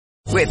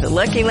With the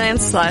Lucky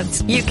Land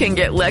Slots, you can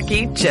get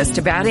lucky just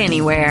about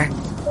anywhere.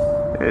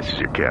 This is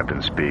your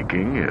captain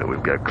speaking.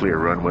 We've got clear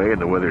runway and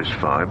the weather's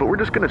fine, but we're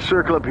just going to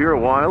circle up here a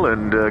while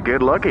and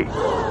get lucky.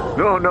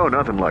 No,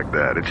 nothing like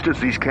that. It's just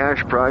these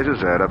cash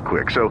prizes add up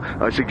quick. So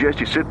I suggest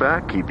you sit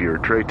back, keep your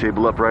tray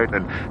table upright,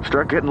 and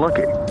start getting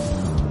lucky.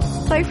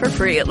 Play for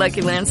free at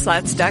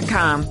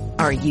LuckyLandSlots.com.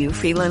 Are you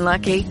feeling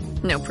lucky?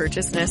 No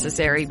purchase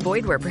necessary.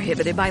 Void where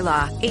prohibited by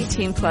law.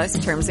 18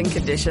 plus terms and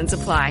conditions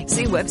apply.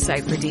 See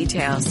website for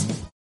details.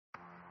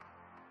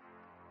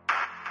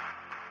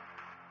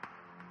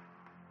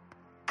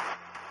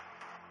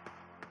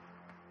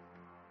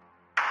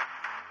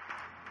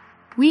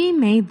 We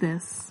made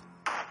this.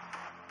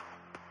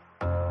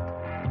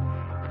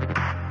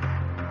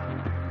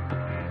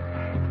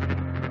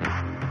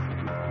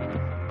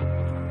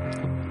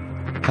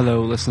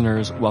 Hello,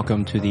 listeners.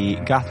 Welcome to the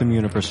Gotham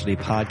University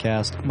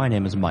podcast. My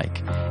name is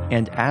Mike.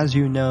 And as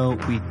you know,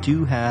 we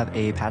do have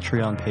a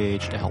Patreon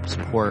page to help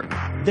support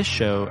this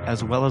show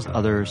as well as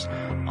others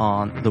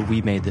on the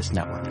We Made This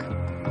network.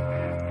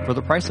 For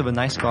the price of a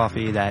nice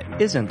coffee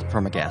that isn't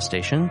from a gas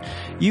station,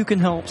 you can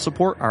help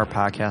support our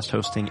podcast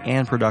hosting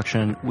and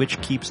production, which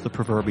keeps the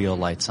proverbial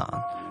lights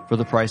on. For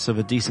the price of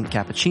a decent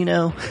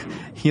cappuccino,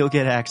 you'll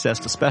get access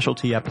to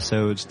specialty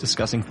episodes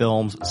discussing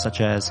films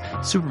such as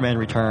Superman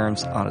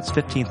Returns on its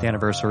 15th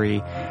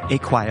anniversary, A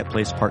Quiet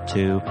Place Part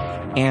 2,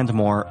 and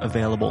more,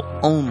 available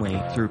only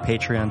through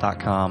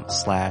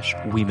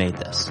patreon.com/We Made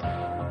This.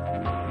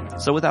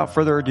 So without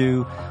further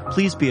ado,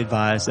 please be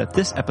advised that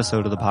this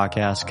episode of the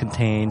podcast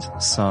contains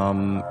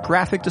some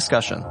graphic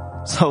discussion.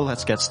 So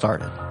let's get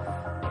started.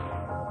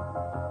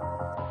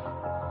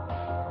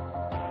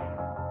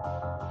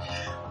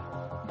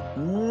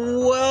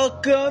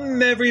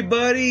 Welcome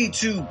everybody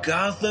to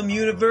Gotham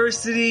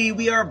University.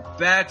 We are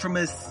back from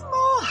a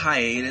small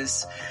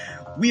hiatus.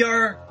 We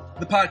are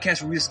the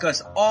podcast where we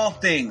discuss all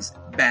things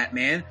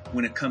Batman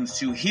when it comes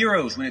to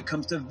heroes, when it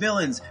comes to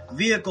villains,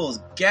 vehicles,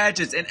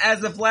 gadgets, and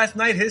as of last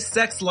night, his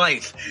sex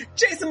life.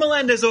 Jason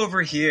Melendez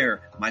over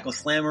here, Michael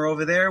Slammer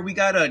over there. We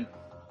got a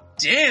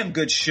damn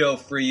good show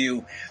for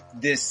you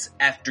this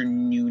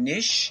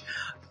afternoonish.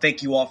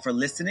 Thank you all for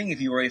listening.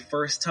 If you are a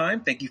first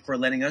time, thank you for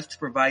letting us to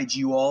provide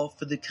you all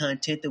for the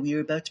content that we are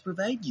about to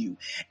provide you.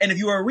 And if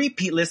you are a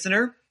repeat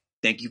listener,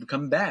 thank you for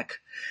coming back.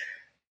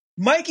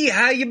 Mikey,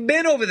 how you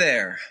been over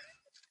there?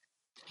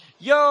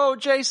 Yo,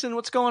 Jason,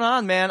 what's going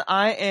on, man?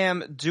 I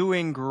am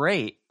doing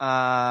great.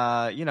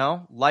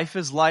 Life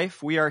is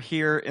life. We are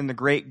here in the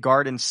great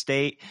Garden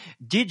State.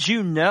 Did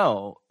you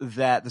know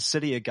that the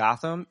city of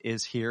Gotham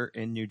is here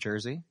in New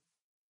Jersey?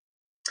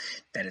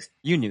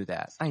 You knew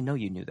that. I know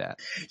you knew that.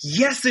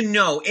 Yes and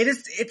no.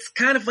 It's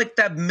kind of like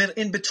that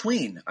in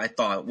between, I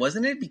thought,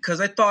 wasn't it? Because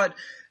I thought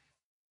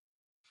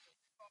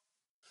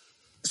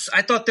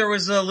there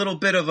was a little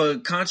bit of a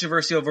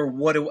controversy over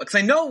what it was. Because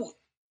I know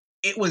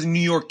it was New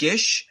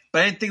York-ish,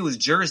 but I didn't think it was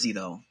Jersey,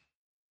 though.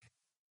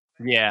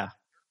 Yeah.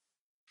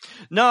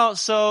 No,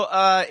 so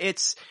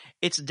it's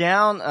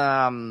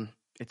down.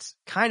 It's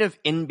kind of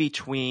in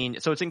between.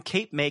 So it's in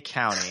Cape May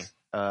County.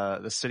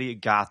 The city of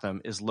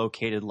Gotham is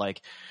located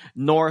like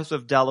north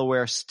of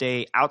Delaware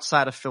State,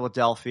 outside of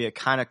Philadelphia. It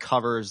kind of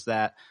covers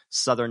that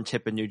southern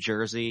tip of New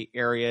Jersey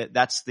area.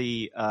 That's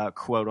the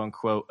quote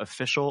unquote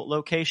official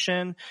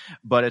location,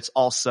 but it's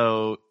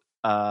also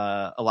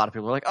a lot of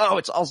people are like, oh,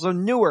 it's also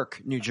Newark,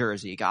 New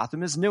Jersey.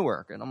 Gotham is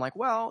Newark. And I'm like,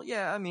 well,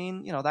 yeah, I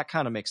mean, that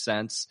kind of makes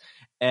sense.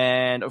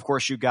 And of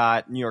course you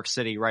got New York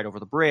City right over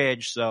the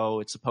bridge. So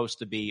it's supposed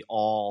to be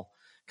all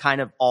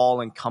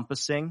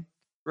encompassing,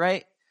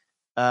 right?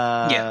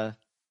 Yeah.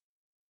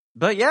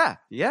 But yeah.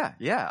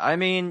 I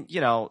mean,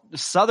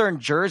 southern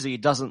Jersey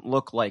doesn't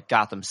look like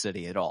Gotham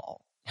City at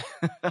all.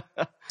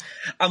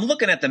 I'm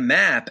looking at the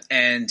map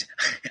and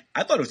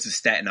I thought it was just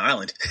Staten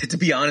Island, to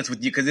be honest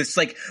with you, because it's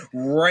like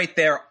right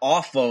there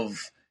off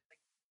of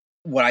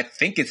what I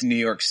think is New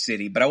York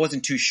City, but I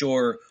wasn't too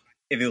sure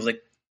if it was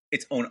like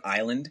its own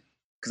island.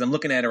 Because I'm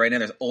looking at it right now.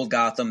 There's Old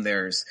Gotham,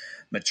 there's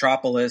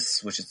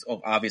Metropolis, which is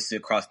obviously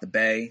across the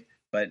bay.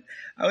 But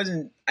I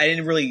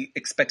didn't really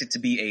expect it to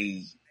be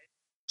a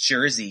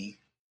Jersey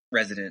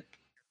resident.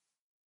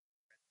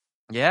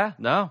 Yeah,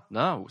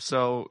 no.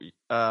 So,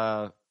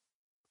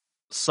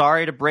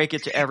 sorry to break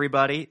it to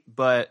everybody,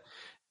 but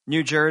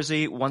New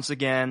Jersey once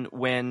again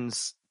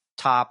wins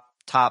top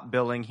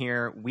billing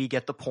here. We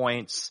get the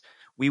points.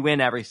 We win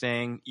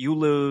everything. You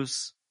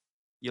lose.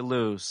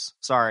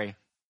 Sorry.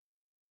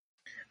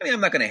 I mean,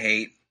 I'm not going to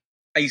hate.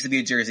 I used to be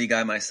a Jersey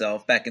guy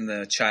myself back in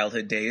the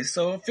childhood days.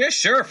 So, yeah,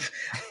 sure.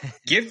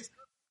 Give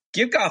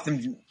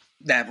Gotham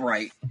that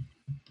right.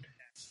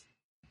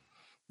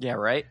 Yeah,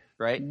 right.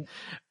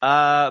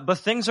 But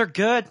things are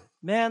good,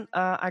 man.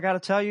 I got to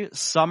tell you,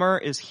 summer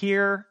is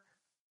here,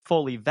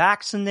 fully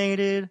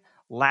vaccinated.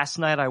 Last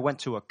night I went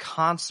to a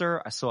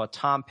concert. I saw a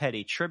Tom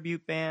Petty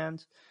tribute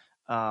band.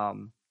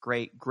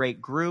 Great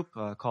group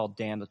called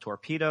Dan the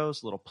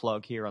Torpedoes. A little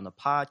plug here on the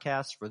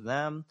podcast for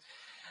them.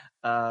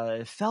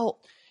 It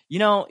felt...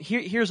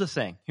 here's the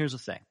thing.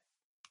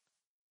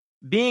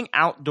 Being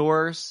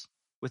outdoors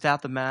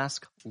without the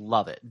mask,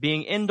 love it.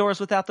 Being indoors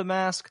without the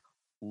mask,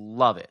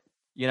 love it.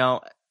 You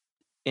know,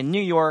 in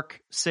New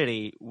York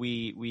City,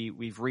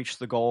 we've reached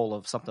the goal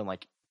of something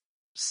like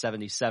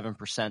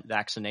 77%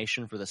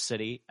 vaccination for the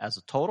city as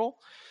a total.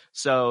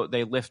 So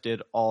they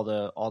lifted all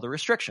the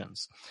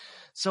restrictions.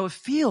 So it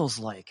feels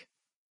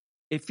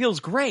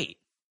great.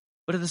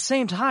 But at the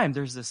same time,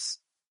 there's this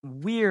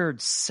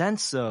weird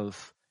sense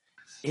of,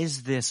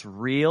 is this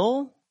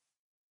real?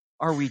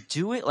 Are we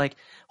doing, like,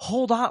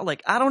 hold on,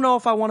 like, I don't know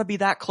if I want to be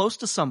that close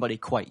to somebody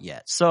quite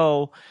yet.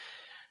 So,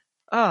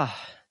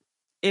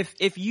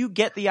 if you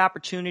get the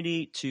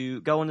opportunity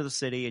to go into the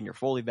city and you're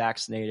fully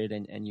vaccinated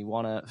and you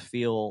want to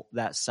feel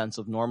that sense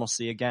of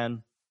normalcy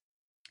again,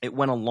 it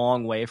went a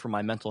long way for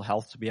my mental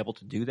health to be able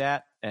to do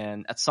that.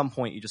 And at some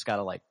point, you just got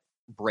to, like,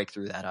 break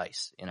through that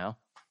ice, you know?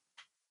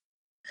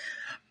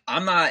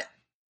 I'm not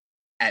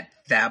at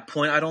that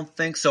point, I don't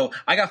think. So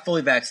I got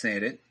fully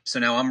vaccinated. So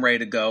now I'm ready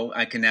to go.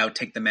 I can now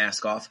take the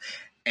mask off.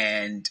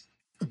 And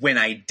when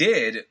I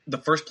did, the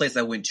first place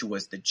I went to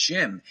was the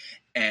gym.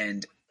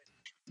 And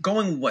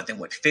going,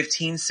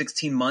 15,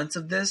 16 months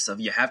of this,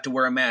 of you have to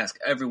wear a mask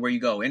everywhere you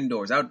go,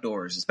 indoors,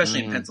 outdoors,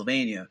 especially in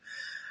Pennsylvania.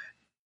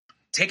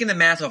 Taking the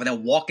mask off and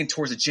then walking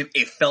towards the gym,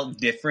 it felt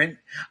different.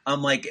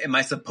 I'm like, am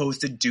I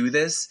supposed to do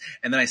this?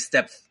 And then I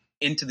stepped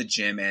into the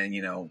gym and,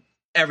 you know,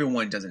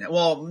 everyone doesn't have,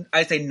 well,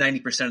 I'd say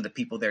 90% of the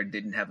people there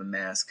didn't have a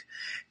mask,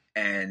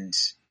 and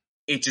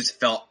it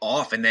just felt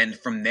off. And then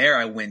from there,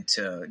 I went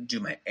to do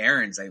my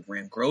errands. I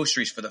ran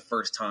groceries for the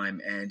first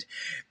time, and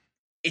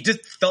it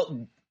just felt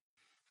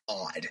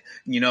odd,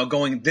 you know,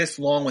 going this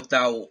long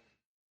without,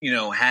 you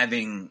know,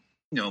 having,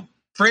 you know,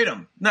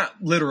 freedom, not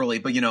literally,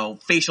 but, you know,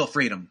 facial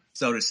freedom,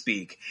 so to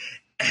speak.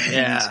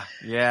 And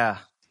yeah.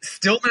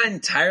 Still not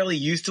entirely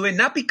used to it.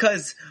 Not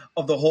because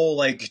of the whole,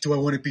 like, do I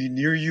want to be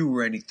near you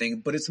or anything,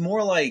 but it's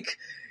more like,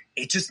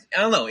 it just,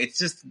 I don't know, it's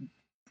just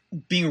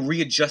being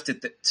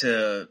readjusted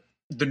to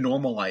the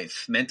normal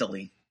life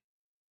mentally.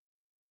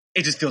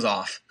 It just feels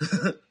off.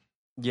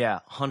 Yeah,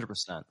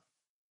 100%.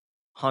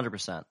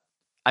 100%.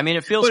 I mean,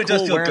 it feels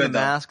cool wearing a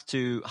mask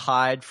to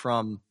hide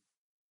from,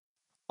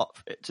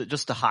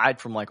 to hide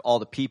from, like, all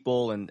the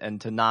people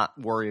and to not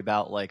worry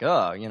about, like,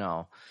 oh, you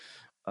know,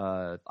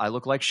 I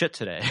look like shit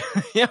today.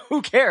 Yeah,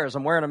 who cares?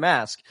 I'm wearing a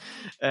mask.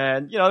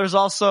 And, you know, there's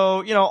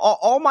also, you know,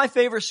 all my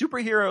favorite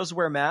superheroes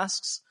wear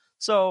masks,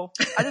 so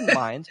I didn't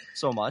mind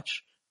so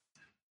much.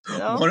 You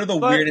know? One of the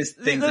weirdest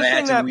things I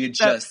had to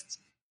readjust.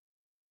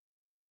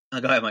 Go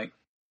ahead, Mike.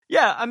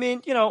 Yeah, I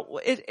mean, you know,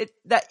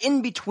 that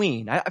in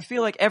between. I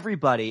feel like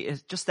everybody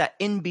is just that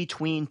in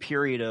between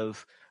period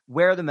of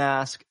wear the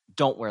mask,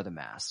 don't wear the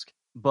mask.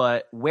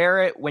 But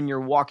wear it when you're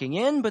walking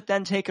in, but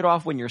then take it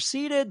off when you're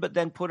seated, but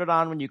then put it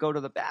on when you go to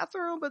the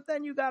bathroom, but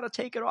then you got to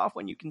take it off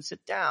when you can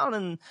sit down.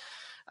 And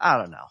I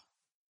don't know.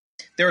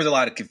 There was a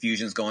lot of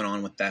confusions going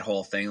on with that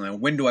whole thing. Like,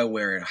 when do I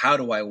wear it? How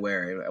do I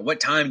wear it? At what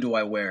time do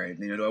I wear it?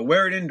 You know, do I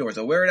wear it indoors?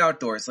 Do I wear it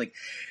outdoors? Like,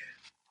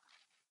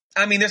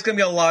 I mean, there's going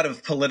to be a lot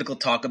of political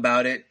talk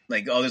about it.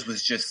 Like, oh, this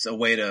was just a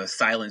way to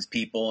silence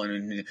people.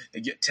 And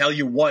tell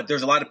you what,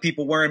 there's a lot of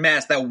people wearing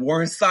masks that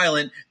weren't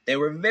silent. They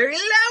were very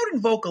loud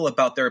and vocal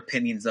about their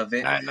opinions of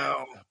it. I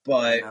know.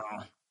 But,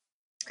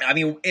 I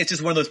mean, it's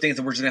just one of those things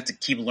that we're just going to have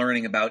to keep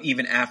learning about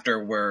even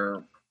after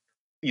we're,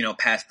 you know,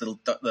 past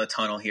the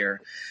tunnel here.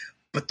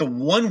 But the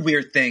one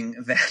weird thing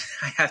that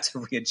I have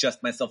to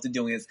readjust myself to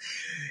doing is,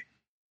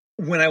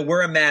 when I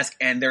wear a mask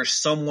and there's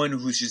someone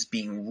who's just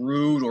being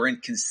rude or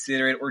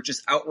inconsiderate or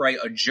just outright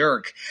a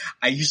jerk,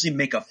 I usually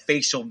make a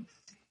facial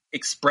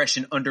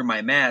expression under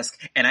my mask,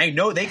 and I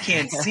know they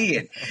can't see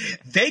it.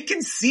 They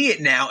can see it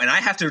now, and I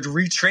have to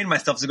retrain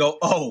myself to go,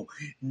 oh,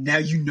 now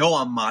you know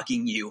I'm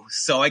mocking you,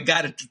 so I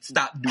gotta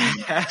stop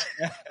doing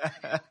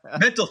that.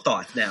 Mental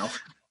thoughts now.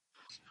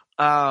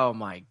 Oh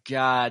my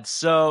God.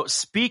 So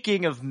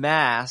speaking of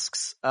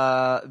masks,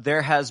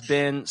 there has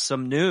been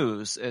some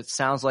news. It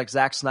sounds like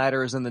Zack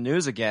Snyder is in the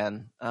news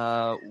again.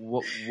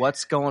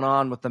 What's going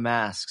on with the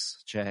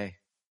masks, Jay?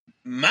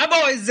 My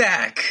boy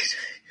Zack.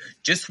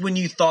 Just when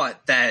you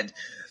thought that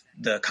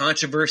the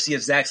controversy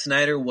of Zack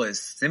Snyder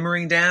was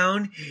simmering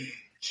down,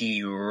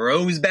 he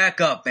rose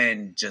back up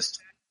and just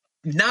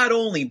not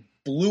only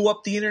blew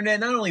up the internet,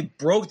 not only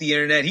broke the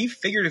internet, he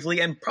figuratively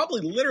and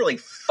probably literally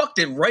fucked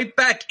it right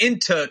back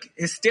into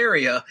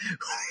hysteria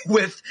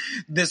with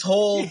this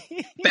whole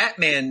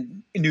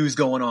Batman news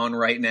going on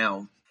right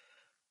now.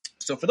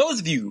 So for those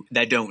of you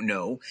that don't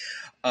know,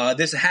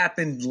 this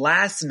happened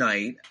last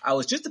night. I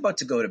was just about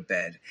to go to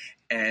bed,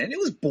 and it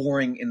was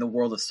boring in the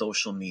world of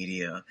social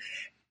media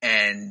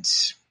and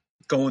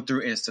going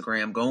through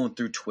Instagram, going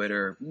through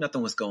Twitter.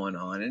 Nothing was going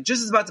on. And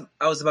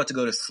I was about to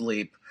go to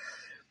sleep,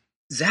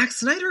 Zack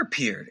Snyder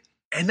appeared.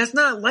 And that's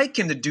not like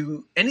him to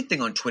do anything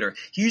on Twitter.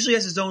 He usually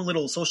has his own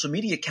little social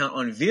media account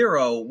on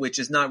Vero, which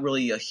is not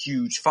really a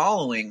huge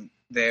following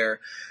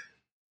there.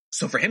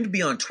 So for him to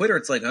be on Twitter,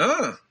 it's like,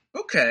 oh,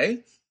 okay.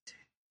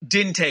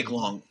 Didn't take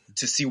long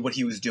to see what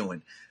he was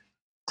doing.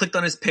 Clicked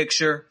on his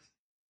picture,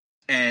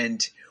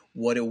 and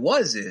what it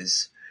was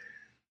is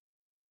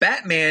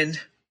Batman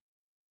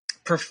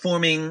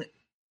performing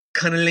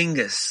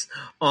cunnilingus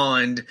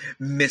on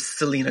Miss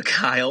Selena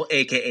Kyle,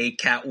 aka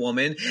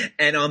Catwoman,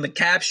 and on the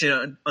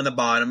caption on the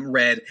bottom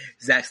read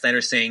Zack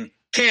Snyder saying,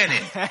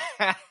 "Canon."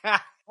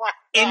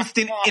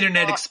 Instant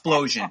internet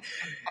explosion.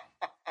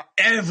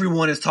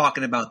 Everyone is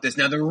talking about this.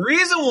 Now, the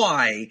reason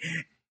why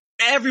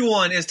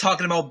everyone is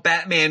talking about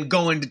Batman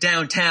going to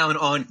downtown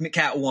on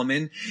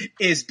Catwoman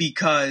is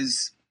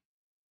because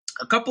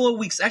a couple of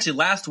weeks, actually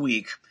last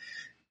week,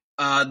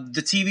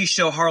 the TV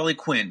show Harley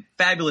Quinn,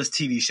 fabulous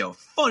TV show,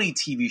 funny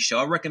TV show.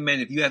 I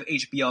recommend if you have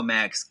HBO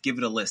Max, give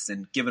it a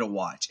listen, give it a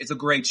watch. It's a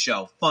great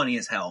show, funny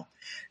as hell.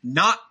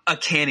 Not a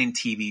canon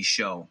TV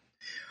show.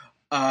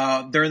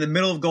 They're in the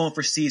middle of going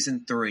for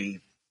season 3.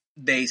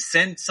 They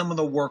sent some of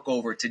the work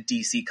over to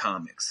DC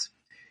Comics.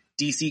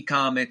 DC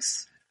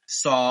Comics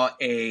saw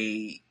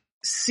a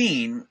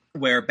scene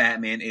where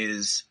Batman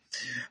is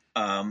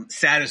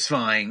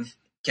satisfying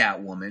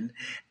Catwoman,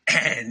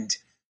 and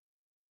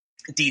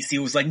DC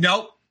was like,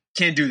 nope,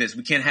 can't do this.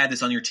 We can't have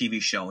this on your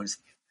TV show. And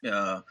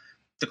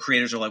the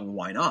creators are like, well,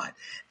 why not?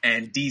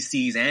 And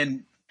DC's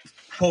and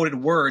quoted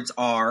words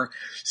are,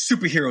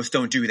 superheroes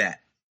don't do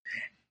that.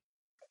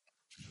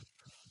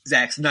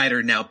 Zack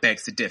Snyder now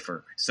begs to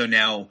differ. So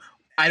now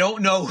I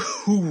don't know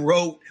who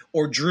wrote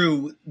or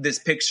drew this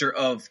picture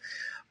of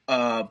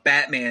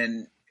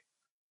Batman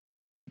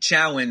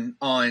chowing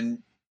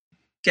on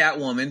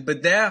Catwoman,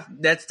 but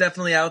that's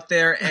definitely out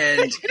there,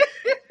 and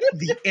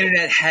the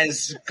internet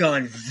has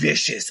gone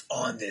vicious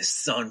on this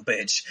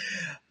sumbitch.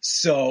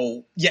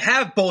 So you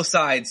have both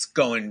sides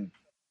going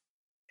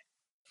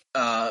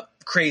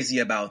crazy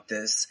about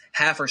this.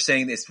 Half are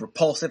saying it's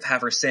repulsive,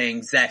 half are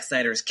saying Zack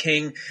Snyder's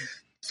king.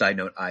 Side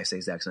note, I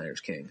say Zack Snyder's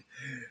king.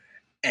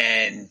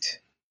 And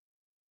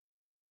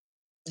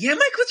yeah,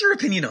 Mike, what's your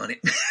opinion on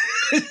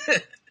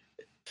it?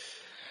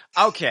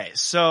 Okay,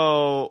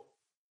 so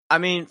I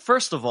mean,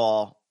 first of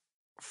all,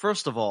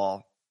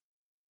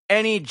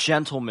 any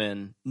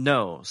gentleman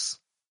knows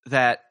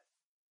that's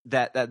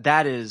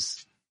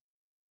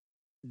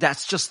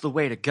just the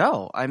way to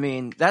go. I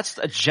mean, that's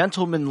a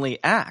gentlemanly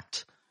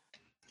act.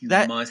 You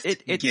must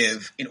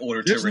give in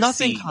order to receive. There's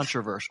nothing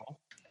controversial.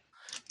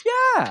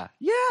 Yeah.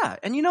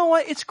 And you know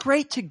what? It's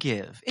great to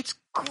give.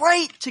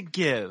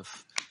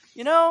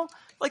 You know?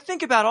 Like,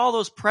 think about all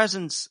those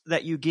presents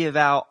that you give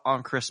out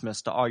on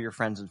Christmas to all your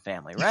friends and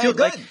family, right? You feel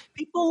good. Like,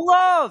 people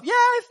love. Yeah,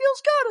 it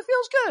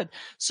feels good.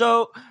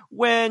 So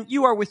when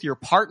you are with your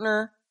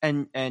partner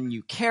and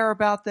you care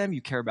about them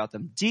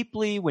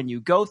deeply, when you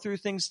go through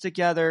things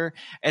together,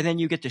 and then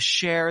you get to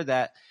share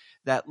that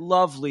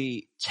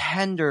lovely,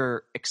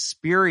 tender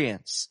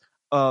experience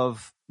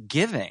of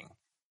giving.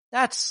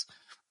 That's,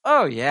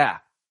 oh yeah.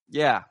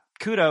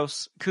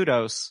 Kudos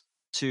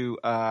to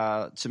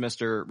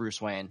Mr.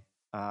 Bruce Wayne.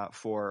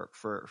 For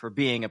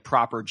being a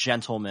proper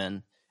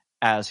gentleman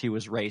as he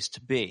was raised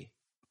to be.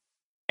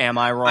 Am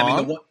I wrong?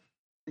 I mean,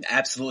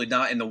 absolutely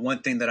not. And the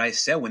one thing that I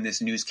said when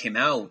this news came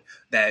out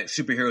that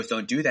superheroes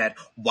don't do that,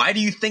 why do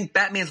you think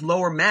Batman's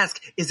lower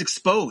mask is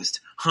exposed?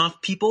 Huh?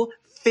 People,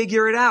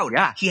 figure it out.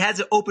 Yeah. He has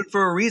it open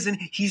for a reason.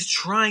 He's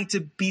trying to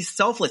be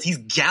selfless. He's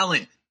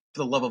gallant,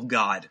 for the love of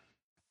God.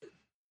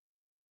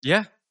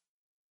 Yeah.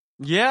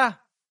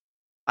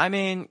 I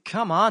mean,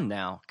 come on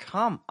now.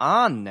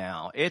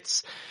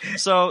 It's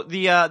so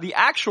the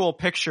actual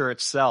picture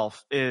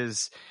itself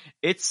is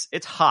it's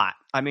hot.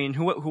 I mean,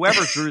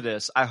 whoever drew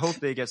this, I hope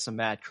they get some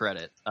mad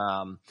credit.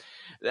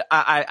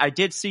 I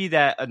did see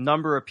that a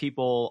number of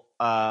people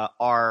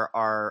are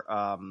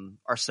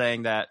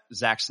saying that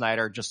Zack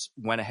Snyder just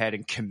went ahead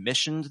and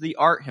commissioned the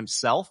art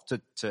himself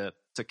to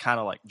kind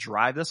of like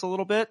drive this a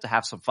little bit, to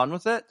have some fun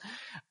with it.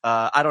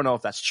 I don't know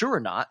if that's true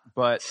or not,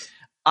 but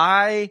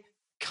I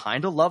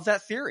kind of love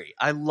that theory.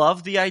 I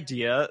love the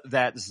idea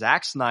that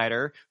Zack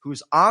Snyder,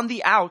 who's on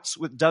the outs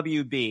with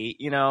WB,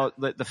 you know,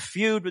 the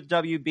feud with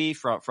WB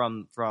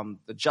from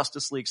the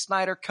Justice League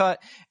Snyder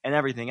cut and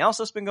everything else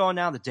that's been going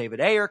down, the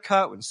David Ayer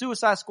cut and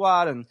Suicide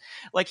Squad, and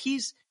like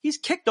he's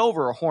kicked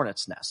over a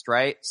hornet's nest,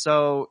 right?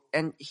 So,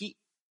 and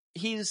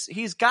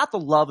he's got the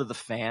love of the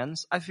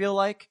fans, I feel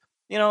like.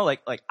 You know,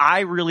 like I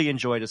really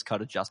enjoyed his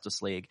cut of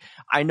Justice League.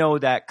 I know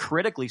that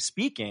critically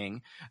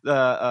speaking,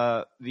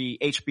 the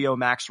HBO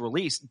Max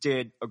release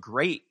did a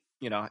great,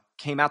 you know,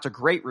 came out to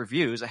great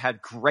reviews. It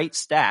had great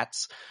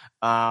stats.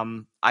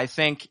 I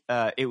think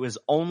it was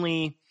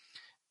only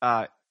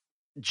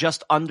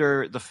just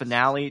under the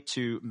finale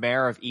to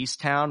Mayor of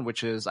Easttown,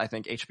 which is, I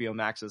think, HBO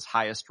Max's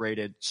highest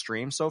rated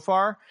stream so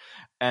far.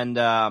 And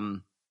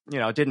you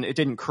know, it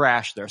didn't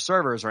crash their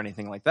servers or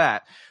anything like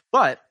that.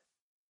 But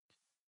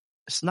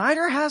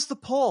Snyder has the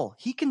pull.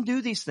 He can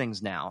do these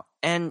things now,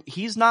 and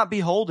he's not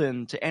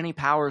beholden to any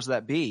powers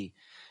that be.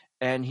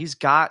 And he's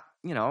got,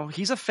 you know,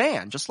 he's a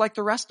fan just like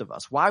the rest of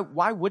us. Why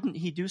wouldn't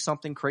he do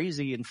something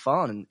crazy and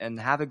fun and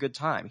have a good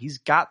time? He's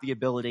got the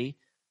ability.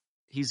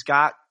 He's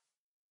got,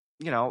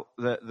 you know,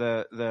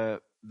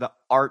 the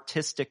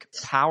artistic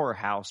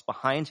powerhouse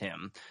behind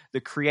him,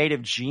 the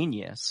creative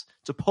genius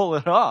to pull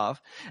it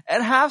off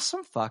and have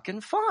some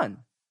fucking fun.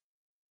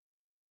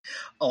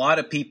 A lot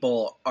of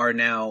people are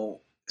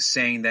now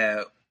saying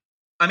that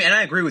I mean, and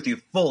I agree with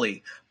you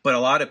fully, but a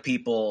lot of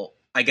people,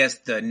 I guess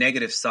the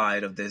negative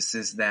side of this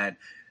is that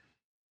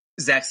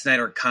Zack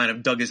Snyder kind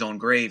of dug his own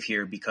grave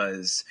here,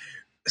 because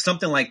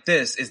something like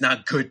this is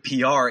not good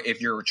PR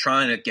if you're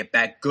trying to get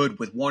back good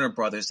with Warner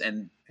Brothers.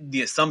 And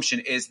the assumption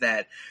is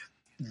that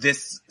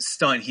this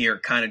stunt here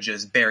kind of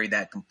just buried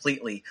that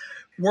completely.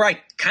 Where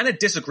I kind of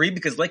disagree,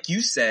 because like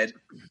you said,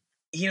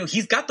 you know,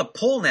 he's got the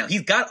pull now.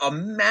 He's got a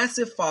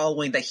massive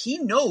following that he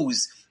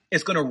knows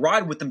is going to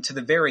ride with him to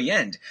the very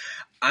end.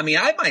 I mean,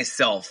 I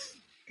myself,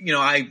 you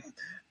know,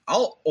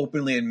 I'll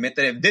openly admit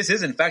that if this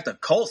is in fact a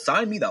cult,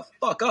 sign me the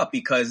fuck up,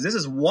 because this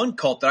is one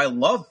cult that I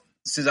love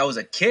since I was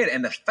a kid.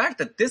 And the fact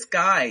that this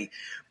guy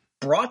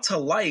brought to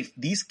life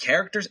these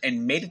characters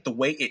and made it the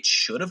way it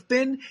should have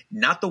been,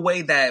 not the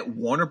way that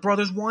Warner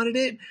Brothers wanted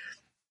it.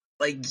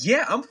 Like,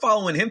 yeah, I'm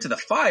following him to the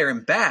fire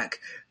and back.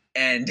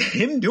 And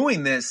him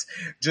doing this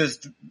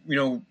just, you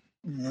know,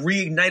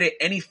 reignited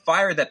any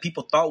fire that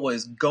people thought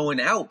was going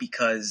out,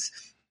 because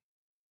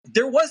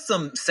there was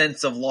some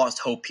sense of lost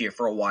hope here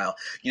for a while.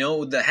 You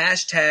know, the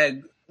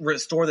hashtag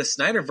restore the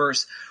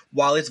Snyderverse,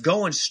 while it's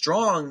going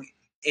strong,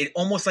 it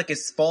almost like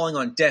it's falling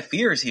on deaf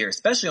ears here,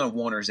 especially on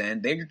Warner's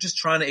end. They're just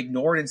trying to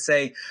ignore it and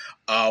say,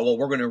 well,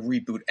 we're going to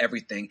reboot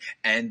everything.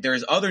 And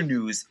there's other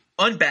news,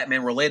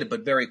 un-Batman related,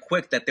 but very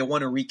quick, that they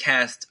want to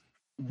recast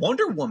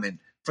Wonder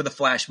Woman for the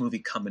Flash movie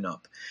coming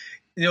up.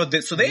 You know,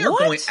 so they are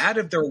going out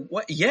of their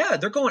way. Yeah,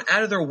 they're going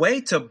out of their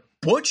way to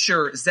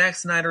butcher Zack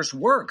Snyder's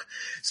work.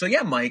 So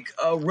yeah, Mike,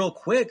 real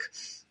quick,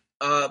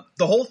 the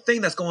whole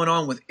thing that's going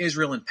on with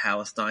Israel and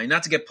Palestine,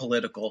 not to get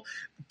political,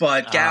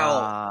 but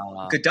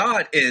Gal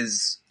Gadot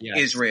is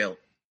Israel,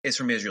 is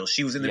from Israel.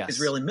 She was in the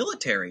Israeli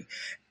military,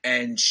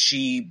 and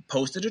she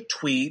posted a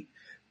tweet.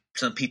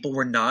 Some people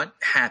were not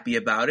happy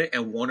about it,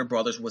 and Warner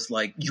Brothers was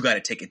like, you got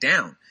to take it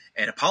down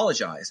and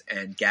apologize.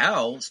 And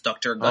Gal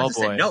stuck to her guns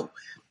and said no.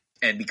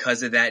 And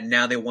because of that,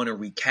 now they want to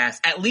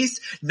recast, at least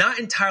not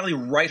entirely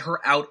write her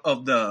out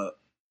of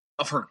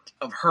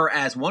her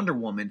as Wonder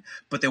Woman,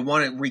 but they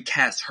want to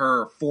recast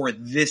her for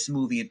this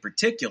movie in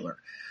particular.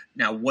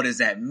 Now, what does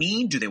that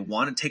mean? Do they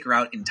want to take her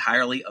out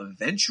entirely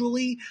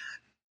eventually?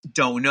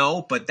 Don't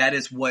know, but that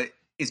is what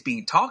is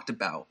being talked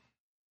about.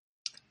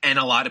 And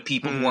a lot of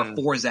people who are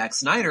for Zack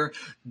Snyder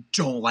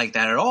don't like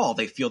that at all.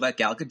 They feel that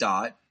Gal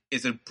Gadot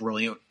is a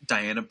brilliant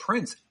Diana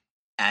Prince,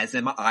 as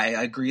am I.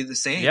 I agree the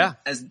same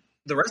as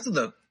the rest of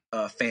the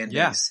fan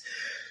base.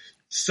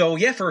 So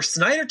yeah, for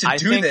Snyder to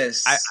do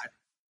this.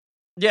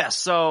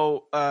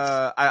 So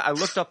I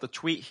looked up the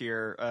tweet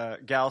here.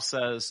 Gal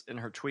says in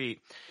her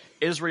tweet,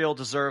 Israel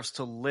deserves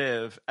to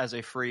live as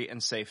a free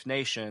and safe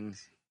nation.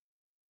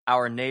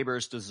 Our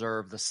neighbors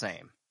deserve the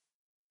same.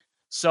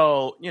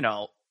 So, you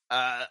know,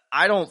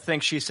 I don't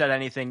think she said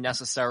anything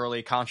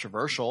necessarily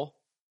controversial.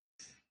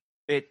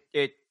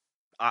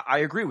 I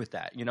agree with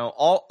that. You know,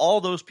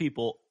 all those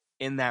people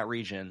in that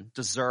region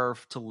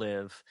deserve to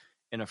live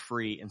in a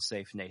free and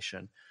safe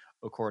nation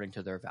according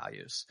to their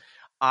values.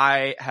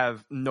 I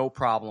have no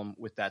problem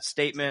with that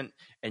statement.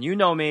 And you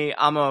know me,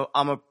 I'm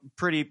a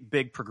pretty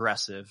big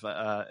progressive.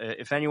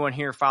 If anyone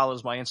here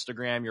follows my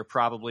Instagram, you're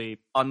probably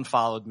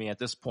unfollowed me at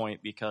this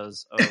point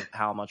because of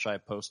how much I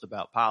post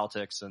about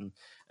politics and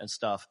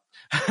stuff.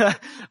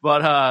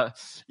 But,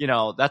 you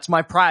know, that's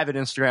my private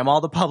Instagram. All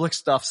the public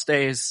stuff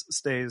stays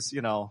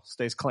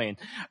clean.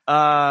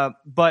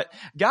 But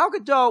Gal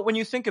Gadot, when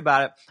you think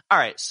about it, all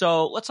right,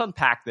 so let's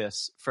unpack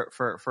this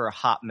for a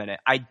hot minute.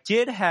 I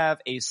did have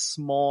a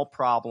small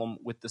problem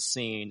with the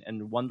scene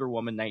in Wonder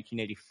Woman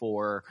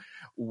 1984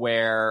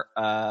 where,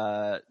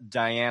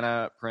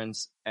 Diana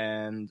Prince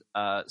and,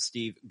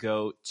 Steve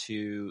go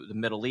to the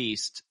Middle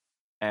East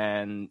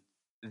and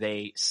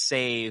they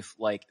save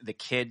like the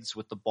kids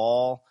with the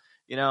ball,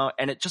 you know,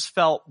 and it just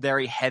felt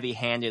very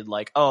heavy-handed,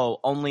 like, oh,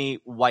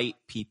 only white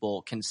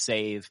people can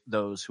save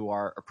those who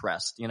are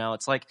oppressed. You know,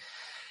 it's like,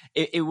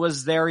 it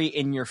was very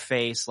in your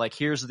face. Like,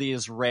 here's the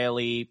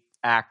Israeli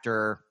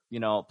actor, you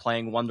know,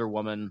 playing Wonder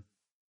Woman,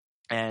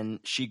 and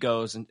she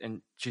goes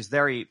and she's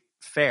very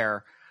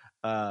fair,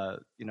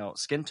 you know,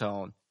 skin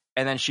tone.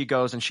 And then she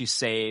goes and she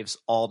saves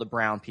all the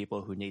brown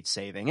people who need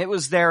saving. It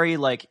was very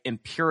like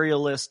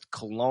imperialist,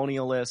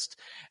 colonialist.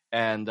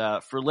 And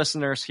for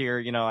listeners here,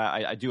 you know,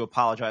 I do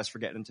apologize for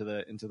getting into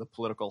the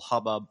political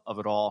hubbub of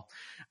it all.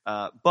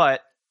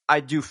 But I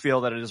do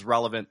feel that it is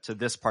relevant to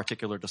this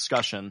particular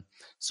discussion.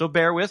 So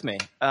bear with me.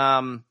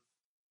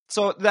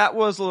 So that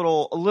was a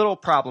little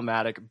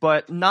problematic,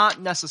 but not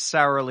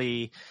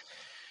necessarily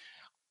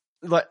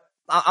like,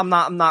 I'm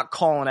not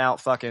calling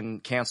out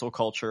fucking cancel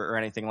culture or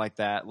anything like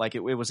that. Like,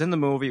 it was in the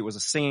movie. It was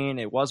a scene.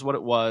 It was what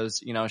it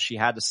was. You know, she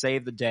had to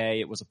save the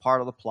day. It was a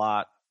part of the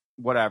plot,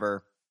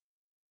 whatever.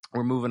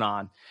 We're moving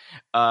on.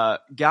 Gal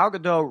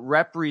Gadot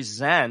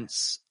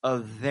represents a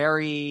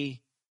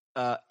very,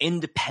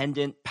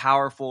 independent,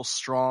 powerful,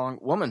 strong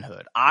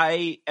womanhood.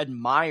 I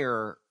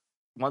admire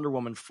Wonder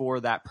Woman for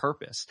that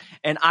purpose.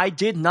 And I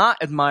did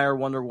not admire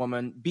Wonder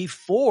Woman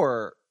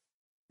before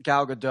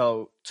Gal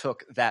Gadot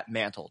took that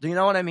mantle. Do you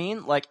know what I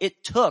mean? Like,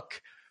 it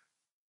took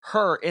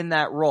her in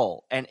that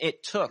role. And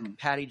it took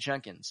Patty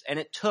Jenkins and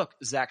it took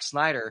Zack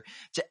Snyder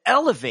to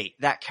elevate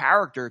that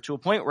character to a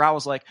point where I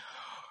was like,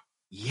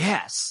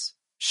 yes,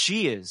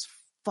 she is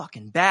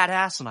fucking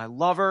badass and I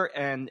love her.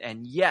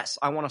 And yes,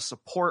 I want to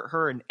support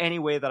her in any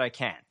way that I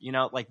can. You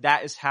know, like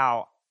that is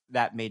how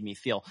that made me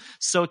feel.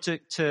 So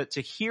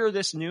to hear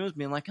this news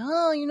being like,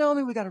 oh, you know,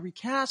 maybe we got to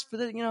recast for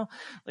this, you know,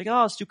 like,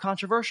 oh, it's too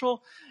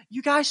controversial.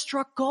 You guys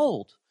struck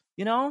gold,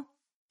 you know,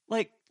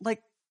 like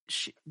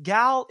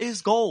Gal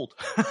is gold.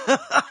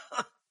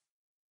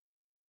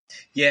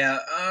 Yeah.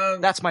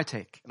 That's my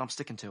take and I'm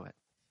sticking to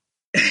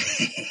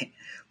it.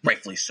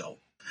 Rightfully so.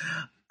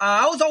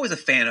 I was always a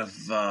fan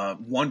of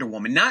Wonder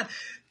Woman, not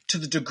to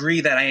the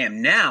degree that I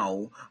am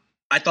now.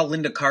 I thought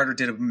Lynda Carter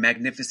did a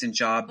magnificent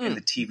job in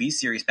the TV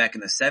series back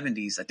in the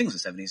 70s. I think it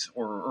was the 70s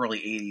or early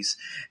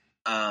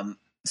 80s.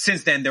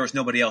 Since then, there was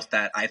nobody else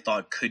that I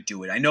thought could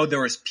do it. I know there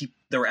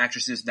were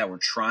actresses that were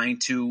trying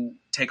to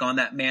take on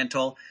that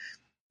mantle.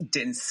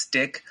 Didn't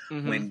stick.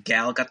 When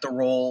Gal got the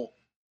role.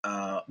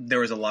 There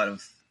was a lot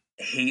of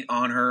hate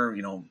on her,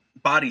 you know,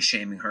 body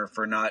shaming her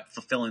for not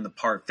fulfilling the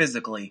part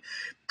physically.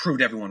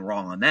 Proved everyone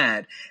wrong on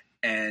that.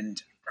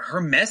 And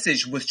her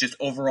message was just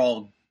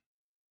overall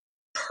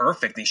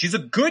perfect. And she's a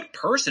good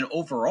person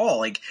overall.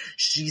 Like,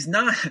 she's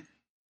not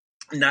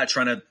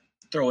trying to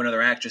throw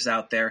another actress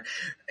out there.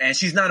 And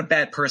she's not a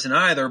bad person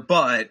either,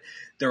 but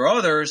there are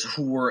others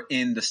who were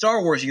in the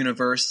Star Wars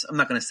universe, I'm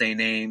not going to say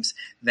names,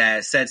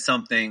 that said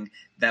something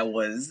that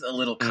was a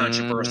little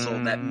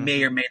controversial that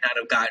may or may not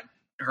have got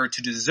her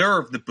to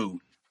deserve the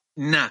boot.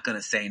 Not going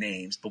to say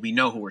names, but we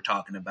know who we're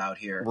talking about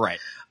here. Right.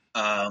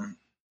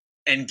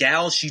 And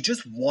Gal, she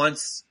just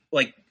wants,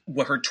 like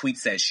what her tweet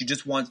says, she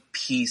just wants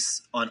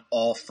peace on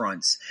all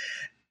fronts.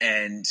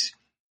 And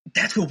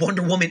that's what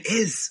Wonder Woman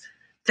is.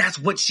 That's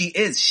what she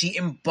is. She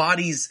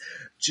embodies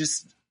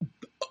just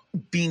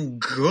being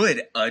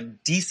good, a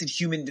decent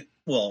human,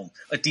 well,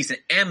 a decent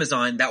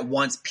Amazon that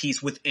wants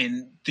peace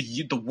within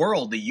the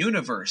world, the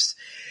universe.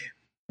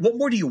 What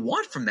more do you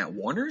want from that,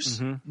 Warners?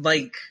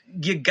 Like,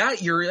 you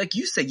got like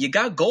you said, you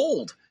got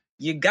gold.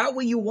 You got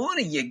what you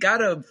wanted. You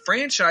got a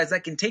franchise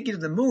that can take you to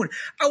the moon.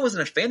 I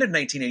wasn't a fan of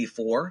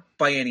 1984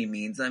 by any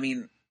means. I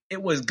mean, it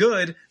was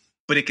good,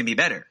 but it can be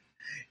better.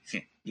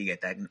 You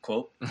get that in the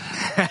quote.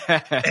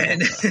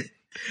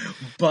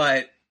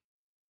 But,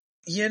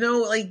 you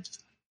know, like,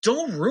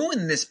 don't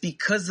ruin this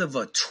because of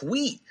a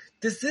tweet.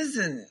 This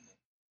isn't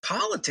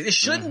politics. It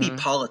shouldn't be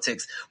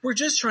politics. We're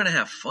just trying to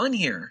have fun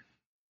here.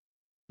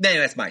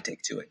 Anyway, that's my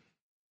take to it.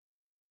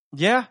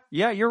 Yeah,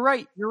 you're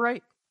right.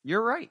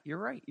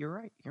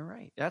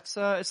 That's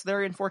it's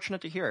very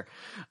unfortunate to hear.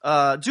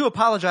 Do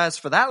apologize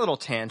for that little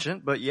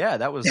tangent, but yeah,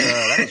 that was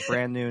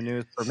brand new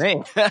news for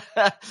me.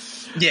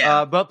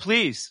 Yeah. But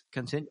please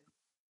continue.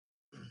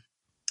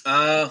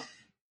 God,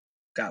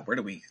 how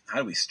do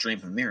we stream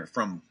from here?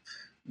 From,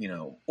 you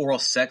know, oral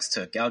sex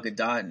to Gal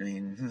Gadot. I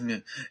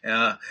mean,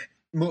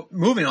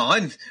 moving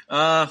on.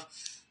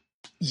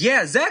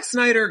 Yeah, Zack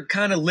Snyder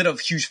kind of lit a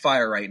huge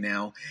fire right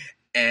now,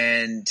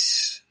 and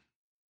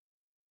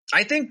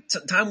I think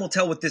time will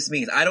tell what this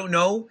means. I don't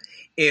know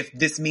if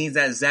this means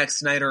that Zack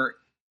Snyder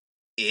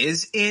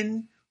is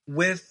in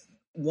with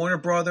Warner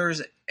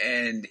Brothers,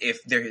 and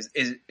if there is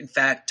in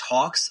fact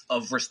talks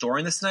of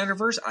restoring the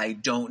Snyderverse. I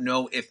don't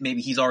know if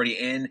maybe he's already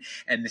in,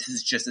 and this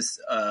is just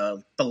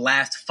the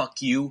last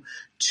fuck you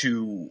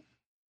to,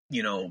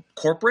 you know,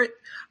 corporate.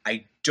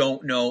 I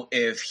don't know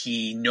if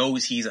he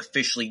knows he's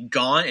officially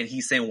gone and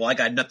he's saying, well, I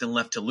got nothing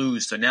left to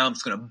lose, so now I'm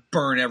just going to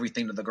burn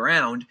everything to the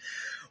ground.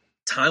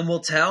 Time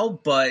will tell,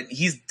 but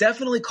he's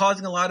definitely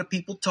causing a lot of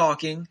people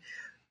talking.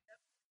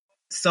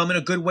 Some in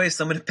a good way,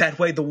 some in a bad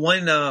way. The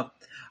one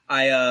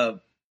I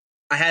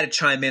had to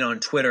chime in on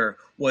Twitter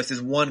was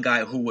this one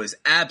guy who was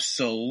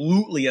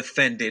absolutely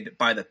offended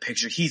by the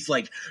picture. He's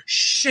like,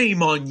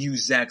 shame on you,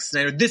 Zack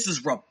Snyder. This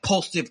is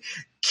repulsive.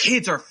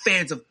 Kids are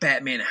fans of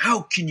Batman.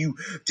 How can you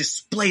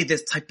display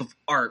this type of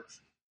art?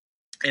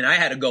 And I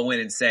had to go in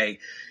and say,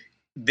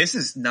 this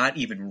is not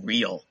even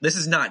real. This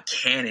is not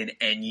canon.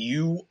 And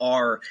you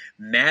are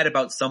mad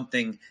about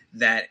something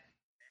that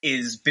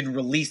is been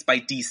released by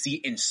DC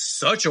in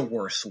such a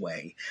worse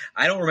way.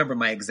 I don't remember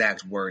my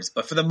exact words,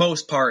 but for the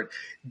most part,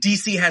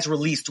 DC has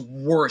released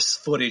worse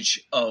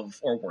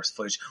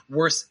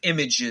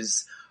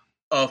images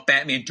of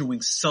Batman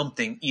doing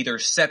something either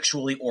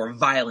sexually or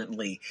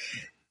violently.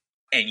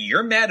 And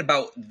you're mad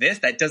about this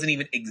that doesn't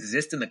even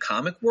exist in the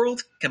comic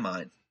world? Come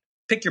on.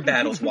 Pick your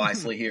battles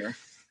wisely here.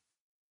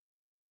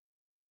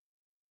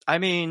 I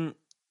mean,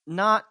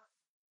 not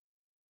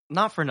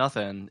for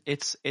nothing.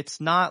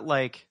 It's not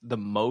like the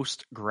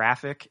most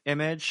graphic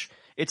image.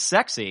 It's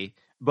sexy,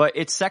 but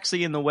it's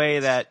sexy in the way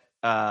that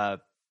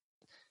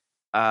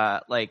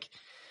like,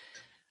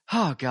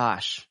 oh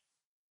gosh.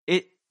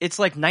 It's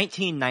like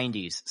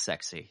 1990s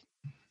sexy.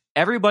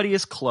 Everybody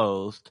is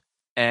clothed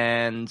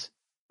and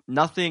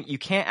nothing, you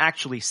can't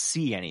actually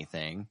see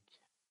anything.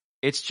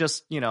 It's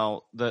just, you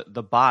know,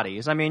 the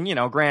bodies. I mean, you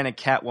know, granted,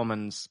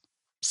 Catwoman's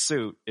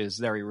suit is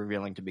very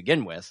revealing to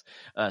begin with.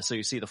 So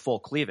you see the full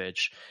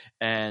cleavage,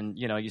 and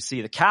you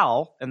see the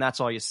cowl, and that's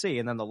all you see,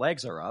 and then the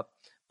legs are up.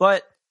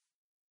 But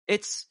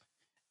it's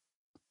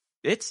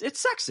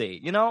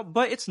sexy,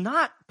 but it's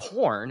not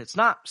porn. It's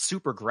not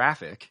super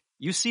graphic.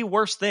 You see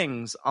worse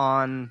things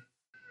on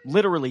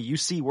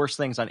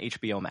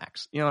HBO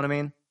Max. You know what I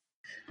mean?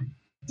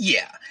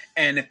 Yeah.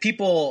 And if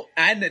people,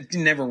 I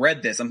never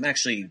read this. I'm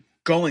actually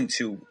going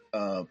to,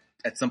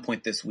 at some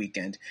point this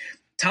weekend.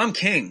 Tom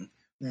King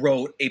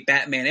wrote a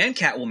Batman and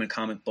Catwoman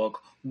comic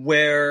book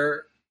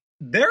where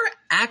they're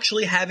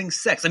actually having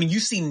sex. I mean, you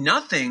see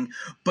nothing,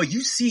 but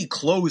you see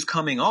clothes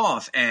coming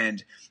off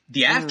and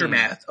the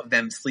aftermath of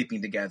them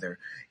sleeping together.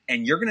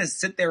 And you're going to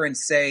sit there and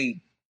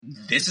say,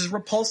 this is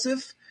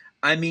repulsive?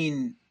 I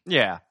mean,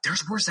 yeah,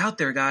 there's worse out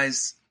there,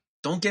 guys.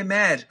 Don't get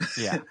mad.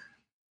 Yeah.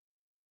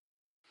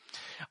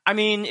 I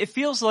mean, it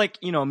feels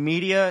like,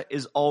 media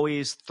is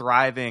always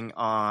thriving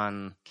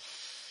on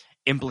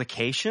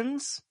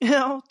implications,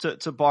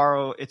 to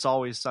borrow It's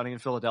Always Sunny in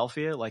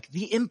Philadelphia. Like,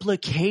 the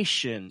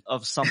implication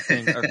of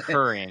something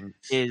occurring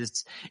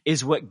is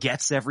what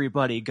gets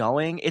everybody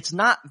going. It's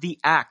not the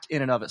act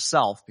in and of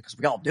itself, because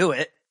we all do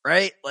it,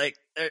 right? Like,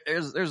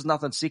 there's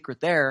nothing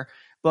secret there.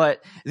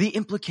 But the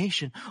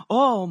implication,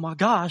 oh my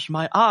gosh,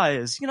 my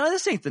eyes,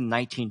 this ain't the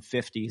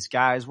 1950s,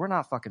 guys. We're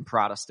not fucking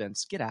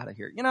Protestants. Get out of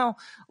here.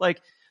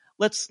 Like,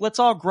 let's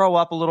all grow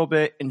up a little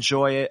bit,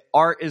 enjoy it.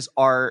 Art is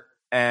art,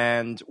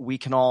 and we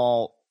can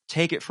all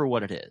take it for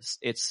what it is.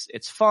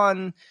 It's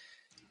fun.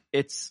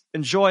 It's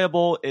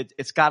enjoyable.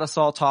 It's got us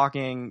all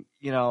talking.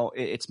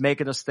 It's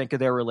making us think of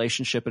their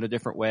relationship in a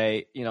different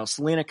way.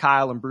 Selina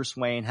Kyle and Bruce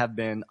Wayne have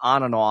been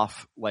on and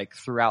off like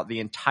throughout the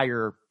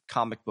entire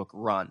comic book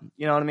run.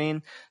 You know what I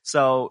mean?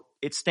 So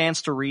it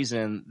stands to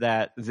reason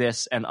that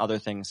this and other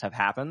things have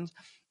happened.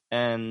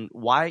 And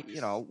why,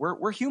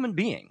 we're human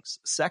beings.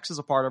 Sex is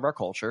a part of our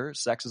culture.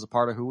 Sex is a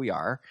part of who we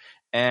are.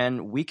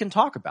 And we can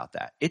talk about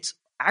that. It's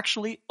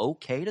actually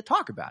okay to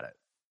talk about it.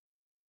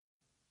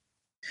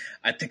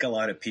 I think a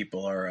lot of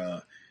people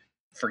are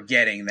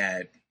forgetting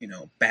that,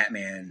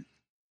 Batman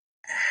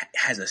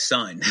has a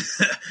son.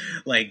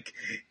 Like,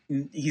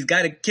 he's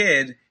got a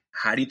kid.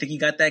 How do you think he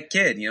got that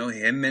kid?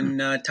 Him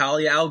and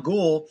Talia al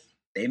Ghul,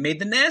 they made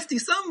the nasty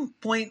some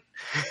point.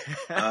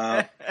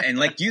 And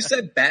like you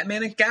said,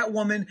 Batman and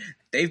Catwoman,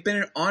 they've been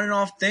an on and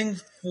off thing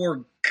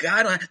for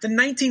the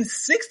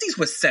 1960s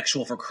was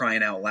sexual, for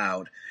crying out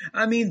loud.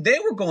 I mean, they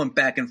were going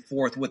back and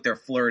forth with their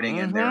flirting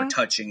and their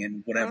touching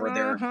and whatever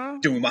they're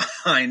doing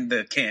behind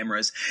the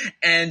cameras.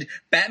 And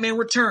Batman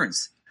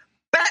Returns.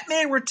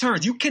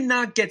 You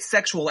cannot get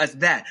sexual as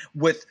that,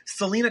 with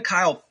Selina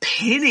Kyle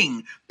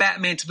pinning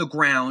Batman to the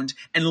ground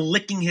and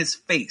licking his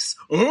face.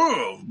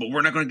 Oh, but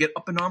we're not going to get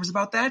up in arms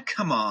about that?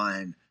 Come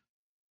on.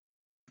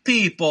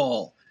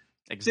 People.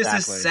 Exactly.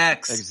 This is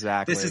sex.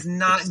 Exactly. This is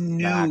not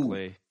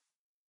new.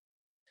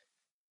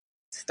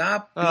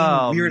 Stop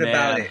being weird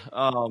about it.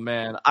 Oh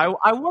man.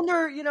 I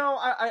wonder,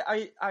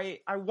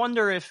 I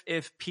wonder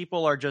if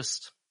people are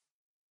just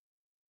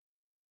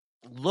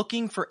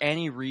looking for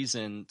any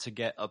reason to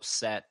get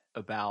upset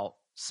about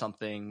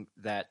something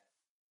that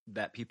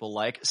people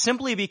like,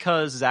 simply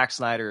because Zack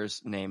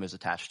Snyder's name is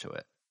attached to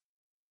it.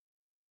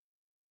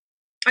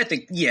 I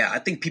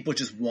think people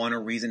just want a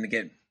reason to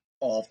get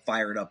all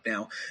fired up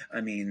now.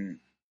 I mean,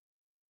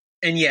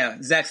 and yeah,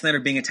 Zack Snyder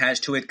being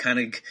attached to it kind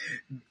of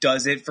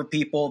does it for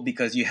people,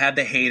 because you have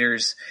the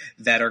haters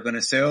that are going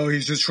to say, oh,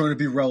 he's just trying to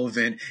be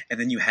relevant. And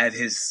then you have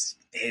his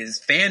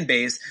fan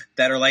base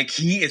that are like,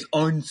 he is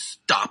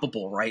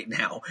unstoppable right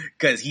now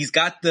because he's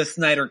got the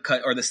Snyder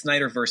Cut or the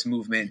Snyderverse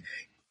movement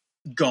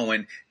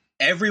going.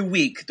 Every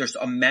week there's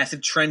a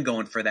massive trend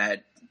going for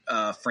that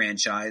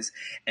franchise,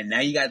 and now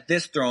you got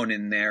this thrown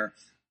in there.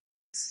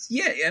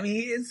 Yeah, I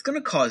mean, it's going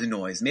to cause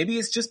noise. Maybe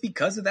it's just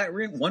because of that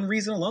one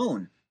reason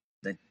alone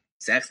that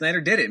Zack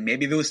Snyder did it.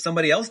 Maybe if it was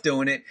somebody else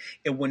doing it,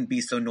 it wouldn't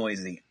be so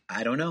noisy.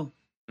 I don't know.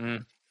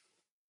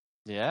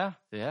 Yeah.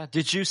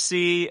 Did you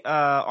see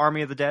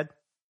Army of the Dead?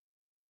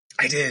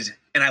 I did,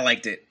 and I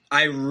liked it.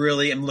 I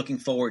really am looking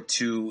forward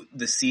to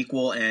the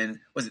sequel, and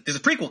there's a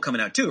prequel coming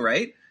out too,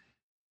 right?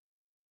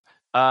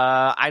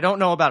 I don't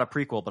know about a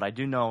prequel, but I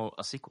do know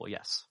a sequel,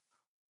 yes.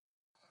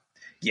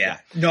 Yeah.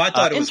 No, I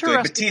thought it was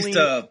good.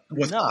 Batista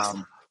was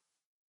awesome.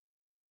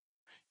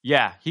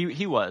 Yeah,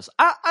 he was.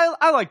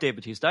 I like Dave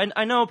Bautista.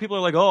 I know people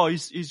are like, oh,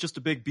 he's just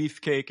a big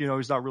beefcake,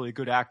 he's not really a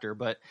good actor,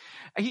 but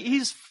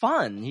he's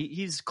fun.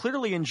 He's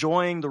clearly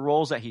enjoying the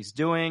roles that he's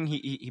doing.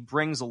 He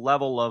brings a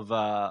level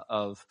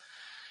of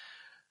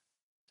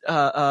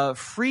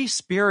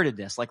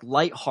free-spiritedness, like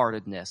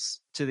lightheartedness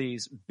to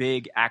these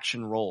big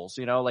action roles.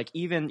 Like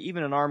even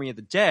in Army of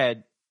the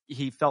Dead,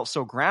 he felt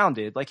so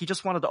grounded, like he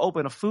just wanted to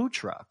open a food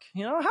truck.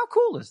 How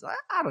cool is that?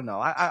 I don't know.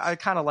 I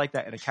kind of like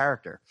that in a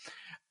character.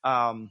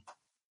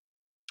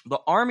 The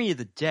Army of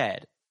the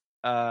Dead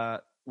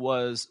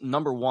was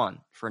number 1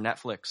 for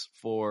Netflix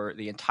for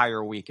the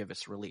entire week of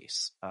its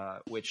release,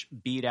 which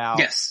beat out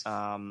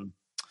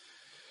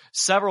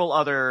several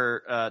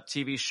other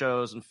TV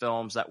shows and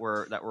films that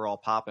were all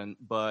popping.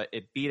 But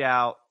it beat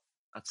out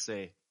let's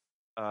see.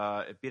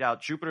 It beat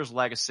out Jupiter's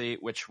Legacy,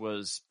 which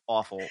was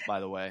awful, by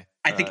the way.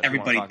 I think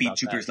everybody beat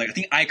Jupiter's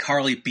Legacy. I think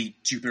iCarly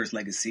beat Jupiter's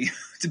Legacy,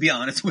 to be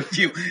honest with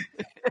you.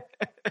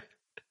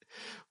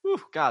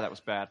 Whew, God, that was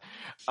bad.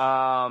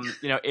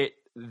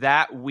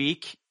 That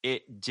week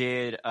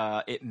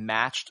it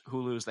matched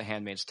Hulu's The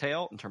Handmaid's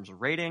Tale in terms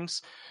of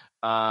ratings.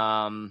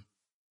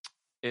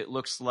 It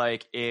looks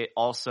like it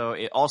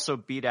also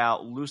beat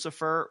out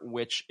Lucifer,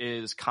 which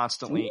is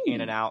constantly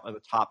in and out of the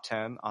top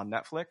 10 on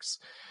Netflix.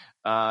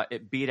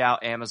 It beat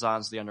out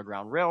Amazon's The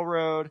Underground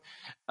Railroad.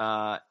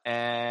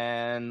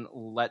 And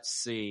let's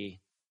see.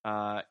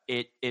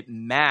 It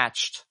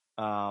matched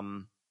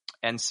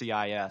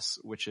NCIS,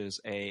 which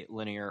is a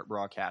linear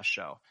broadcast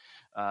show.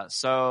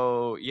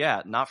 So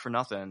yeah, not for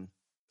nothing.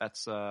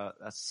 Those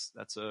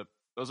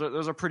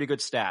are pretty good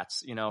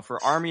stats. You know,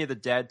 for Army of the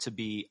Dead to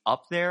be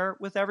up there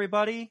with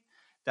everybody,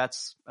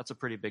 that's a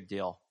pretty big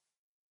deal.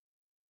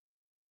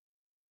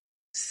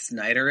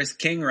 Snyder is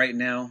king right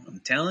now. I'm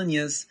telling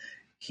you,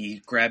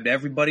 he grabbed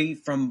everybody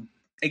from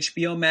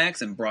HBO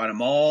Max and brought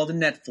them all to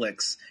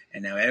Netflix,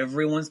 and now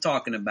everyone's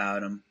talking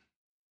about him.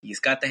 He's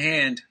got the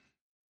hand,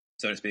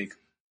 so to speak.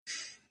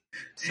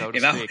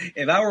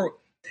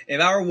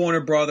 If our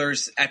Warner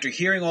Brothers, after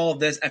hearing all of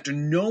this, after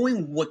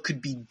knowing what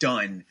could be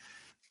done,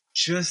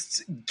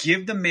 just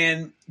give the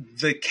man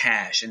the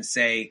cash and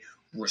say,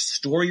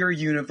 restore your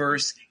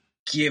universe,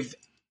 give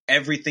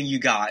everything you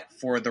got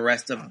for the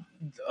rest of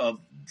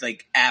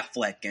like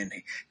Affleck and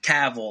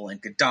Cavill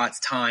and Godot's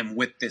time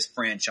with this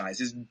franchise.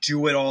 Just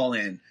do it all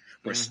in.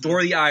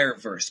 Restore the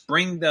Ayerverse.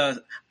 Bring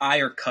the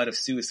Ayer cut of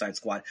Suicide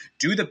Squad.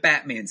 Do the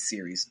Batman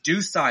series. Do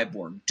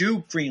Cyborg.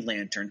 Do Green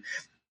Lantern.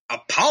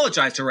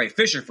 Apologize to Ray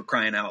Fisher for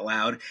crying out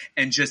loud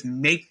and just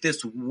make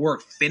this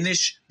work.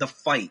 Finish the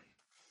fight.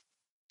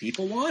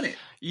 People want it.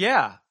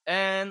 Yeah.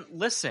 And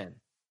listen,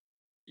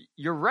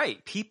 you're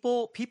right.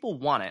 People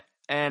want it.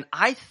 And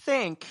I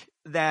think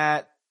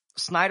that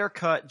Snyder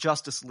Cut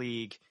Justice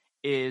League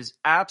is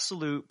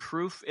absolute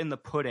proof in the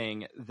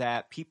pudding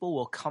that people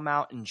will come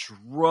out in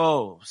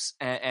droves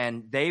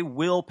and they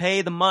will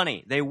pay the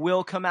money. They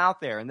will come out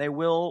there and they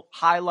will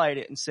highlight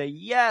it and say,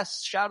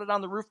 yes, shout it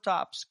on the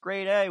rooftops.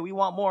 Grade A. We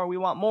want more. We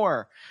want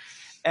more.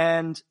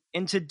 And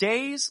in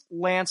today's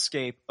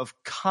landscape of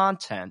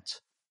content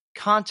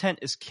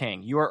is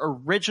king. Your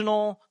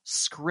original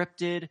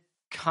scripted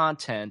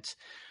content,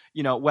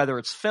 you know, whether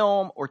it's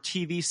film or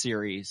TV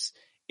series,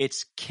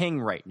 it's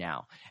king right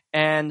now.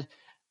 And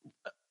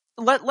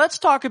let's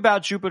talk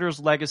about Jupiter's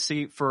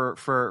Legacy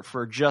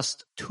for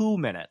just 2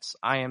 minutes.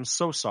 I am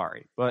so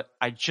sorry, but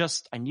I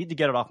need to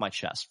get it off my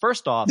chest.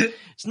 First off,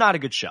 it's not a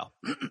good show.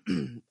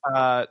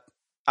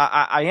 I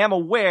am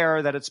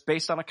aware that it's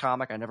based on a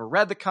comic. I never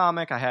read the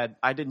comic.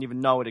 I didn't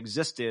even know it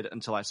existed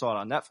until I saw it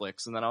on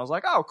Netflix. And then I was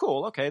like, oh,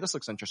 cool. Okay. This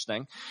looks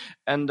interesting.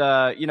 And,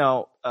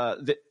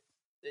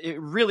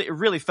 it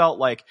really felt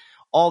like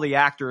all the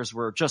actors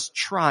were just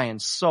trying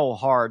so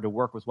hard to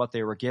work with what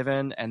they were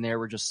given, and they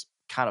were just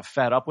kind of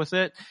fed up with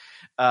it.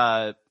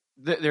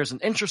 There's an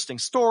interesting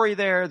story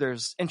there.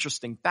 There's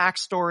interesting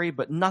backstory,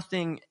 but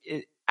nothing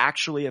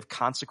actually of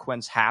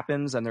consequence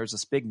happens. And there's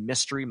this big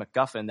mystery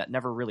MacGuffin that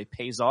never really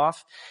pays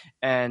off.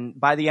 And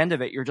by the end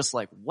of it, you're just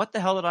like, what the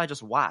hell did I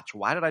just watch?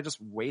 Why did I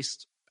just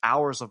waste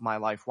hours of my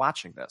life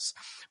watching this?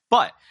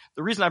 But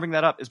the reason I bring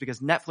that up is because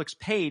Netflix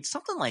paid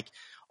something like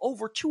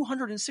over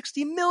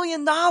 $260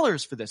 million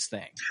for this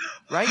thing,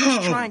 right?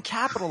 Just try and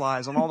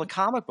capitalize on all the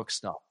comic book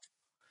stuff.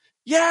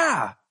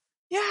 Yeah.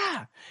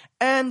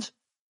 And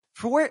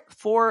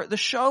for the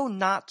show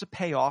not to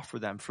pay off for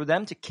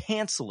them to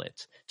cancel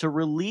it, to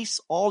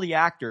release all the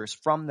actors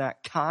from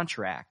that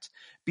contract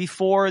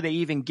before they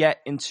even get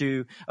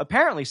into,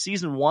 apparently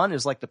season 1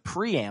 is like the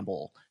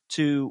preamble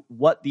to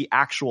what the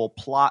actual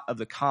plot of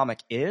the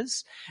comic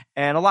is.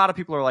 And a lot of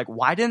people are like,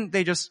 why didn't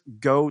they just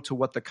go to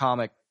what the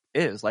comic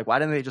is? Like, why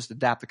didn't they just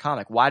adapt the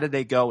comic? Why did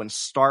they go and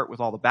start with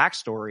all the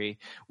backstory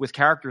with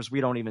characters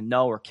we don't even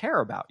know or care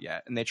about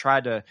yet? And they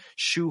tried to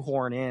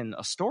shoehorn in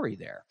a story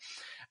there.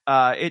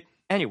 It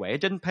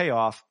didn't pay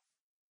off.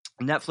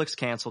 Netflix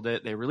canceled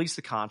it. They released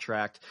the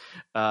contract,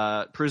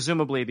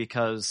 presumably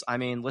because, I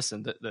mean,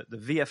 listen, the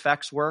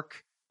VFX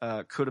work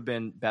could have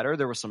been better.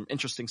 There was some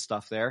interesting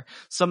stuff there.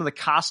 Some of the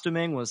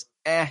costuming was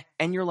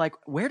and you're like,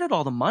 where did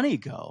all the money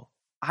go?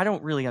 I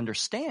don't really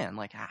understand.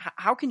 Like,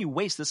 how can you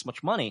waste this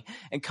much money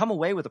and come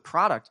away with a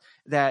product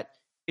that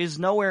is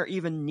nowhere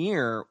even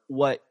near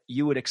what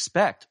you would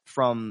expect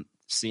from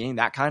seeing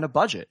that kind of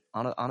budget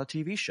on a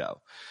TV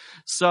show?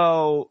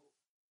 So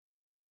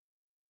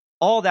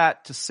all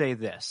that to say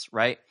this,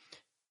 right?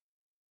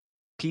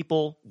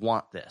 People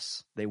want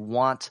this. They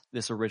want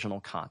this original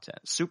content.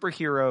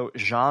 Superhero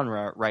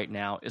genre right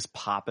now is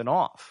popping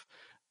off.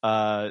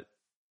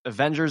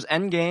 Avengers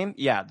Endgame,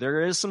 yeah,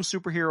 there is some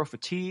superhero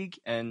fatigue,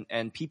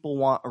 and people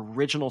want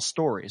original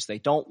stories. They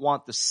don't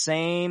want the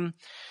same,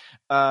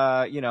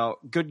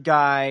 good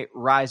guy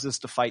rises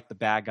to fight the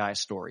bad guy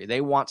story.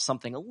 They want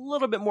something a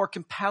little bit more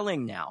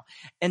compelling now.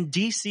 And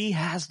DC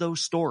has those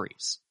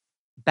stories.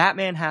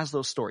 Batman has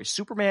those stories.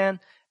 Superman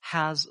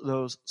has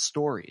those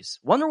stories.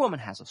 Wonder Woman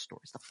has those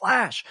stories. The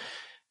Flash.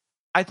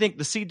 I think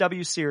the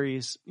CW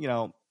series, you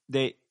know,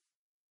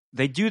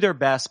 they do their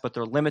best, but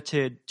they're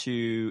limited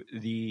to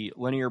the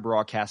linear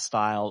broadcast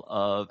style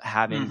of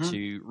having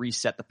to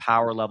reset the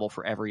power level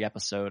for every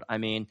episode. I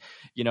mean,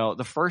 you know,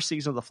 the first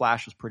season of The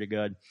Flash was pretty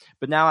good,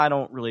 but now I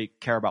don't really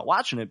care about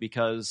watching it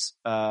because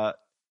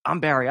I'm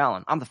Barry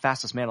Allen. I'm the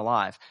fastest man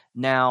alive.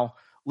 Now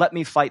let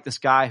me fight this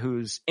guy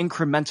who's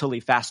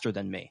incrementally faster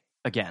than me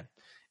again.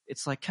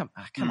 It's like, come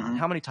on.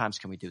 How many times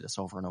can we do this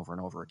over and over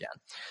and over again?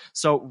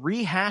 So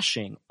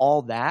rehashing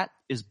all that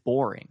is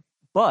boring,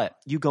 but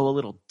you go a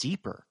little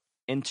deeper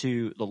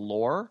into the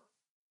lore,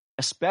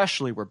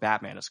 especially where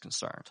Batman is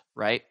concerned,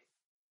 right?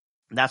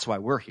 And that's why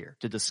we're here,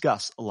 to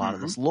discuss a lot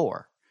of this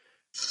lore.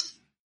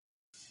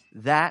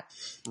 That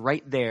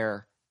right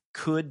there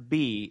could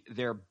be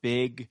their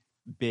big,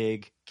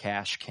 big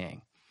cash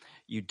king.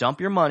 You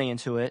dump your money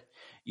into it.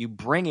 You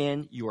bring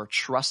in your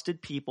trusted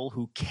people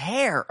who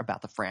care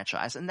about the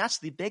franchise. And that's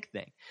the big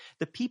thing.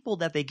 The people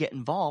that they get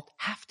involved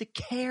have to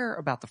care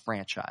about the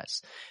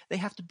franchise. They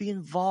have to be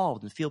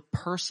involved and feel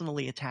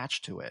personally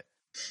attached to it.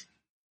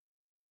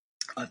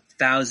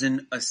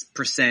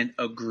 1,000%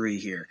 agree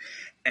here.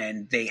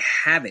 And they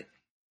have it.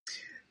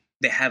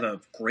 They have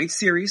a great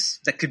series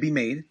that could be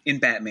made in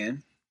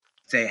Batman.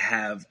 They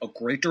have a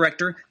great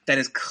director that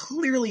is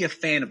clearly a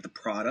fan of the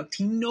product.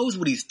 He knows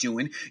what he's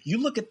doing. You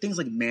look at things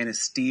like Man of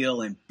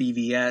Steel and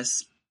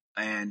BVS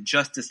and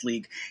Justice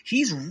League.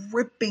 He's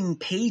ripping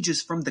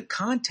pages from the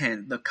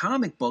content, the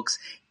comic books,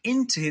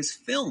 into his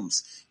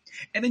films.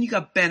 And then you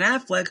got Ben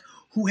Affleck,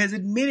 who has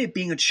admitted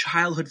being a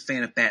childhood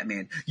fan of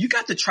Batman. You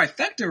got the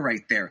trifecta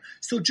right there.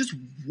 So just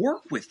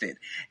work with it.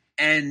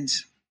 And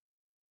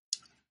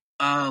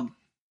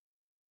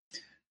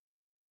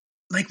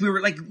like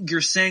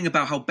you're saying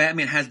about how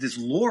Batman has this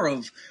lore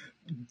of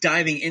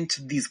diving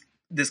into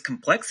this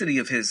complexity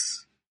of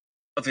his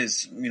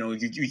you know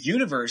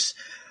universe.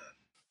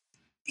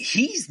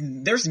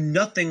 There's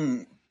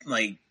nothing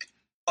like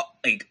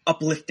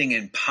uplifting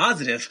and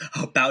positive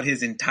about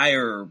his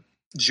entire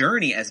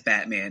journey as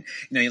Batman.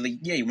 You know,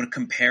 you want to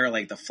compare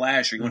like the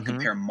Flash, or you want to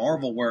compare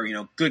Marvel, where you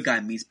know good guy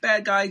meets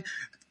bad guy,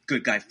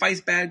 good guy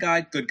fights bad guy,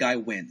 good guy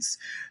wins.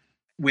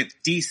 With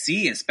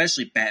DC,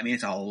 especially Batman,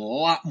 it's a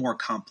lot more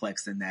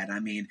complex than that. I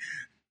mean,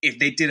 if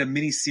they did a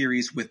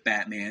miniseries with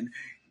Batman,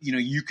 you know,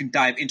 you can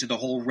dive into the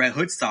whole Red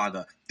Hood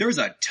saga. There's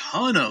a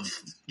ton of,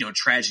 you know,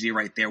 tragedy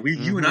right there.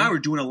 You and I were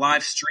doing a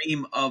live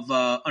stream of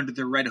Under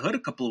the Red Hood a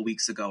couple of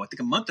weeks ago, I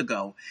think a month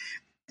ago.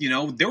 You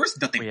know, there was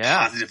nothing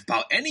positive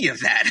about any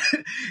of that.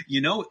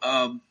 You know,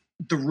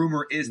 the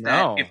rumor is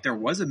that if there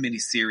was a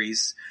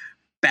miniseries,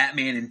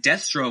 Batman and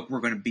Deathstroke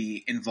were going to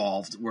be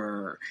involved,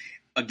 where,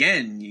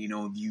 again, you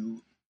know,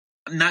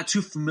 I'm not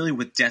too familiar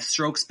with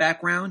Deathstroke's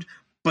background,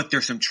 but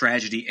there's some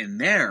tragedy in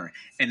there.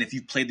 And if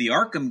you played the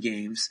Arkham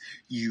games,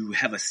 you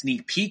have a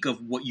sneak peek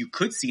of what you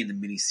could see in the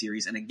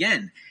miniseries. And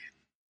again,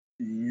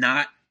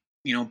 not,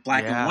 you know,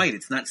 black and white.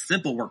 It's not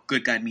simple where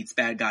good guy meets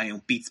bad guy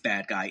and beats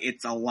bad guy.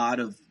 It's a lot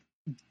of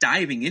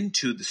diving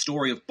into the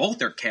story of both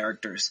their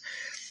characters.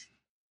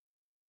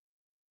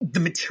 The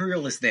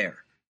material is there.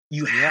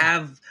 You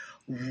have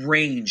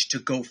range to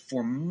go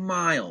for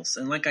miles.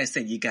 And like I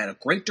said, you got a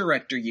great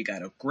director, you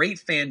got a great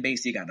fan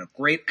base, you got a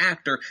great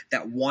actor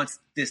that wants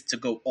this to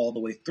go all the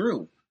way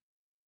through.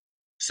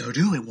 So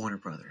do it, Warner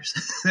Brothers.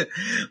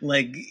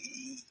 Like,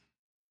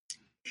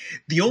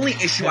 the only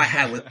issue I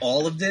have with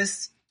all of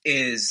this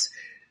is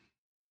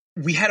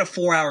we had a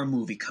 4-hour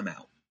movie come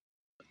out.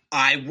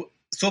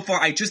 So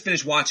far, I just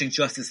finished watching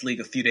Justice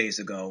League a few days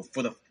ago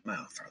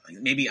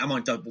maybe I'm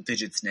on double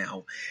digits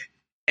now.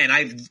 And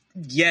I've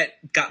yet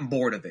gotten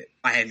bored of it.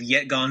 I have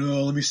yet gone,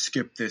 let me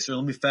skip this or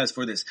let me fast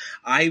forward this.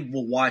 I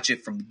will watch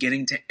it from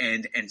beginning to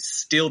end and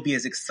still be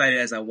as excited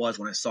as I was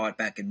when I saw it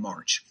back in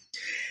March.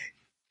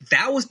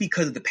 That was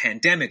because of the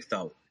pandemic,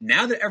 though.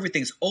 Now that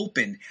everything's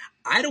open,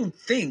 I don't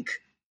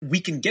think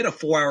we can get a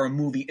 4-hour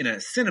movie in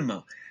a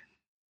cinema.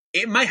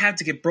 It might have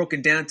to get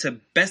broken down to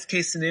best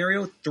case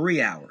scenario,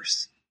 3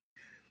 hours.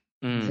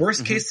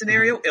 Worst case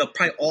scenario, it'll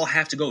probably all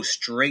have to go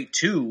straight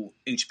to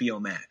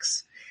HBO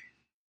Max.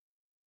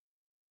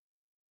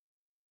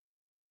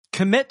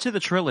 Commit to the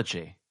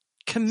trilogy.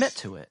 Commit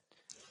to it.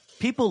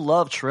 People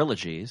love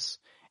trilogies,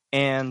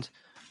 and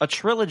a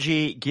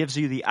trilogy gives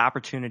you the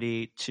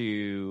opportunity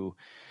to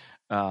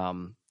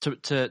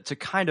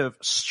kind of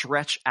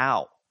stretch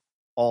out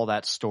all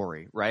that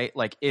story, right?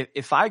 Like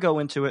if I go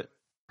into it,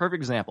 perfect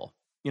example,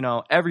 you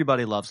know,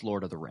 everybody loves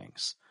Lord of the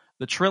Rings.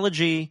 The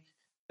trilogy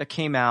that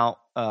came out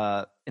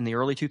in the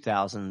early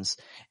 2000s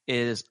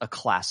is a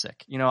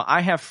classic. You know,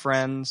 I have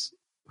friends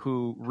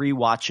who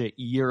rewatch it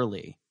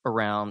yearly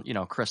around, you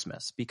know,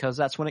 Christmas, because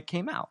that's when it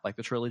came out. Like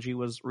the trilogy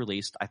was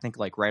released, I think,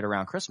 like right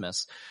around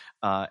Christmas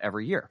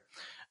every year.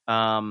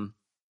 And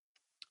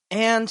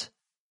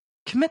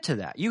commit to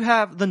that. You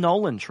have the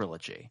Nolan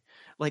trilogy.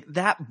 Like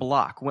that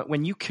block,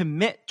 when you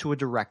commit to a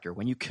director,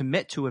 when you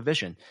commit to a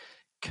vision,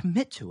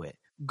 commit to it.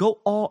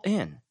 Go all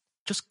in.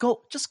 Just go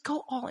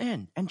all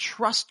in and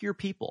trust your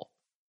people.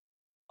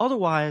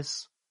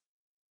 Otherwise,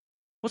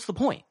 What's the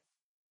point?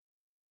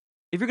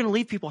 If you're going to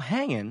leave people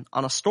hanging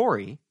on a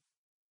story,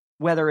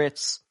 whether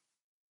it's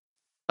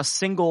a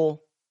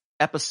single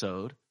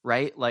episode,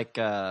 right? Like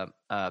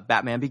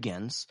Batman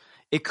Begins,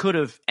 it could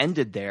have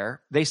ended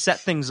there. They set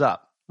things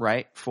up,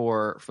 right,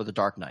 for The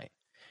Dark Knight.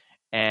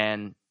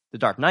 And The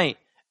Dark Knight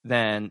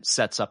then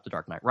sets up The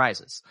Dark Knight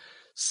Rises.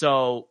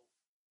 So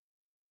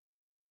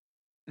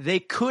they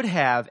could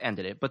have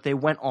ended it, but they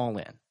went all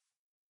in.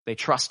 They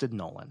trusted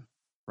Nolan,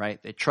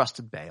 right? They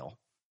trusted Bale.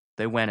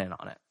 They went in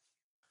on it.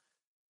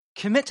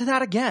 Commit to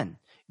that again.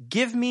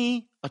 Give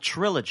me a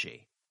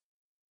trilogy.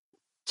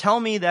 Tell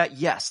me that,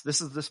 yes,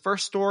 this is this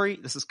first story.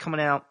 This is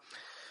coming out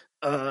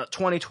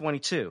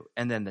 2022.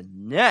 And then the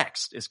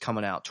next is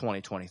coming out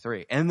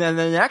 2023. And then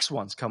the next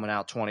one's coming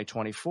out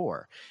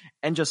 2024.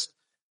 And just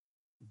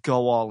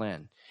go all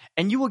in.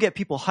 And you will get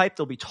people hyped.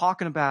 They'll be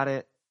talking about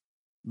it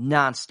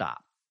nonstop.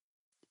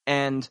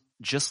 And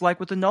just like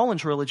with the Nolan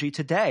trilogy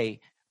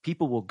today,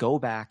 people will go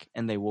back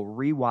and they will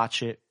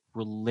rewatch it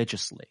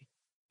religiously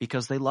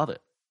because they love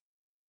it.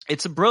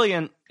 It's a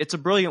brilliant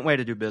way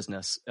to do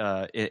business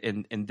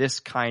in this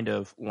kind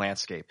of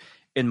landscape,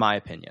 in my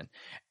opinion.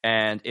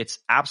 And it's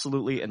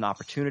absolutely an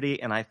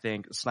opportunity. And I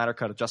think the Snyder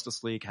Cut of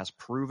Justice League has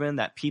proven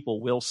that people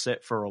will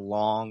sit for a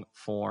long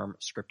form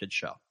scripted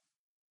show.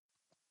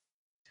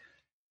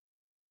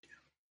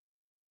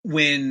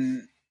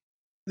 When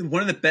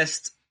one of the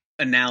best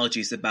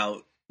analogies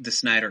about the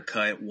Snyder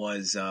Cut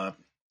was, I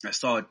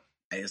saw it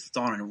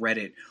on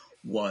Reddit,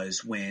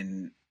 was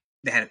when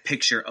they had a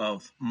picture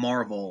of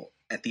Marvel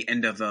at the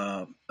end of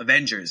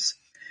Avengers,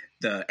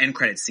 the end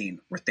credit scene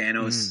where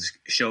Thanos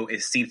show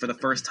is seen for the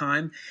first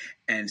time,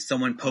 and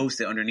someone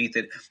posted underneath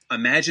it,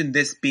 imagine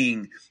this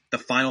being the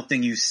final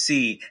thing you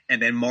see, and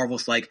then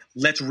Marvel's like,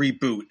 let's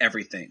reboot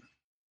everything.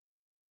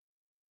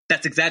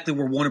 That's exactly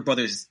where Warner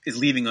Brothers is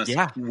leaving us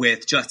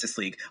with Justice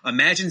League.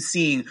 Imagine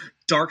seeing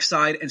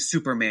Darkseid and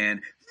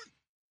Superman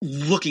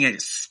looking at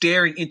it,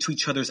 staring into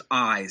each other's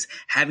eyes,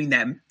 having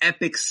that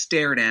epic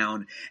stare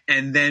down,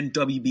 and then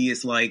WB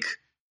is like,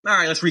 all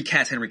right, let's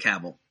recast Henry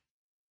Cavill.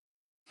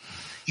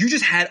 You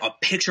just had a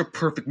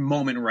picture-perfect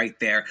moment right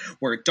there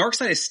where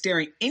Darkseid is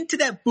staring into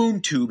that boom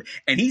tube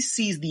and he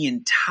sees the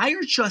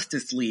entire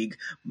Justice League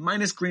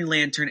minus Green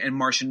Lantern and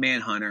Martian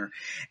Manhunter.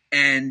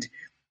 And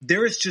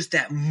there is just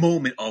that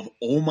moment of,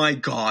 oh my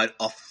God,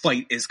 a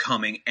fight is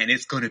coming and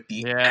it's going to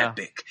be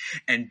epic.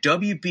 And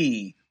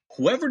WB,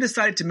 whoever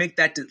decided to make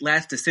that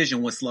last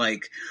decision, was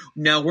like,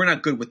 no, we're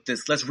not good with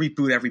this. Let's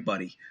reboot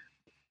everybody.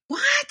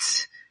 What?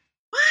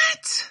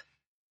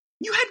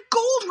 You had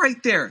gold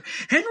right there.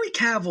 Henry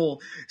Cavill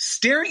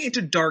staring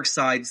into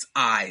Darkseid's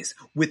eyes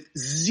with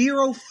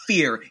zero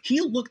fear.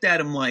 He looked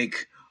at him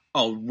like,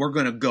 oh, we're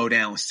going to go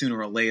down sooner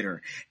or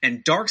later.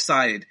 And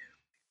Darkseid,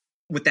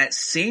 with that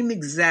same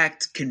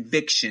exact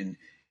conviction,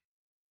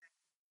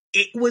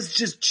 it was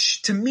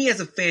just, to me as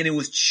a fan, it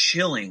was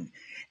chilling.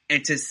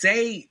 And to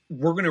say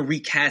we're going to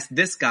recast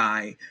this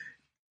guy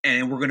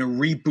and we're going to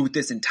reboot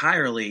this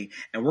entirely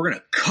and we're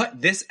going to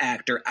cut this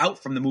actor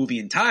out from the movie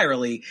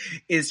entirely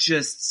is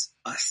just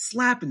a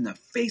slap in the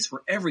face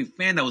for every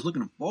fan that was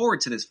looking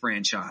forward to this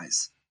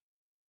franchise.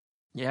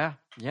 Yeah.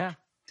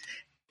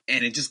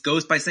 And it just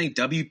goes by saying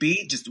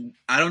WB, just,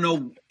 I don't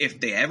know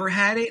if they ever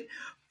had it,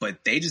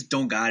 but they just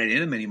don't got it in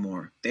them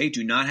anymore. They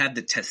do not have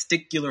the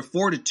testicular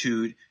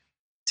fortitude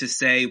to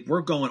say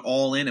we're going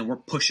all in and we're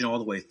pushing all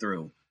the way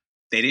through.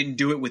 They didn't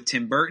do it with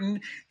Tim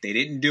Burton. They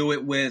didn't do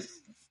it with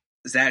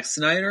Zack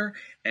Snyder.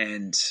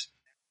 And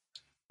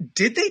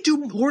did they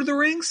do Lord of the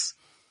Rings?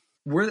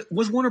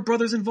 Was Warner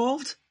Brothers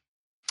involved?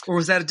 Or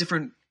was that a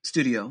different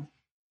studio?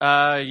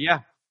 Yeah.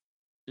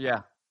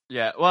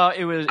 Well,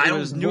 it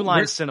was New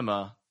Line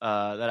Cinema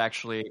that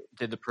actually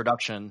did the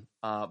production,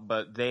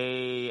 but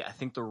I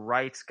think the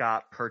rights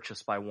got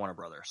purchased by Warner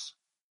Brothers.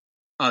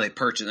 Oh, they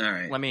purchased. All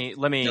right. Let me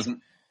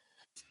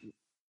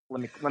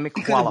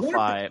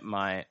qualify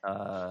my.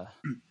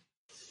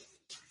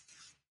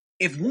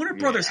 If Warner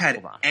Brothers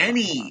had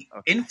any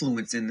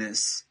influence in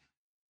this,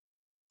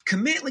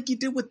 commit like you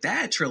did with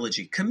that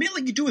trilogy. Commit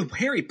like you do with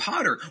Harry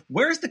Potter.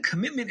 Where's the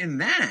commitment in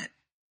that?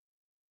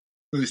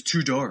 It's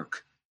too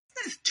dark.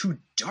 It's too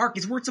dark.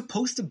 It's where it's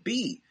supposed to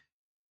be.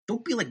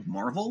 Don't be like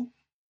Marvel.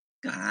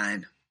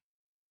 God.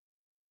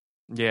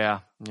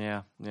 Yeah.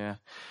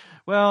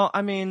 Well,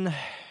 I mean,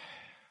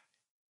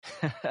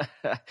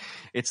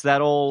 it's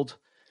that old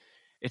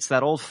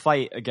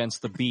fight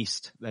against the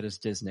beast that is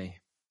Disney.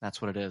 That's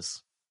what it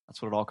is.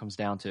 That's what it all comes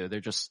down to.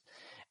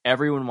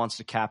 Everyone wants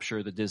to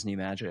capture the Disney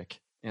magic,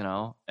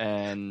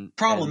 and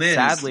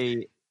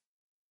sadly,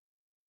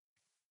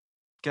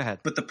 go ahead.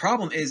 But the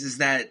problem is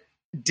that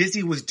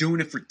Disney was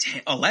doing it for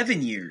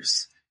 11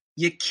 years.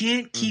 You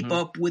can't keep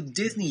up with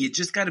Disney. You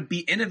just got to be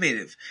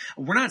innovative.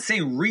 We're not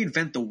saying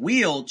reinvent the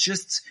wheel,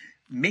 just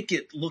make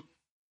it look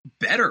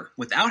better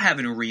without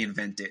having to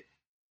reinvent it.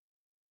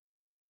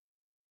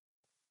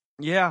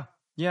 Yeah.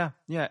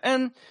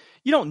 And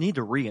you don't need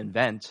to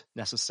reinvent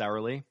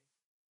necessarily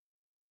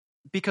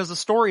because the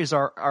stories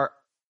are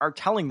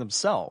telling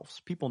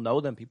themselves. People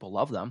know them. People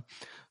love them.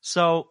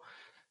 So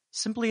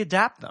simply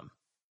adapt them.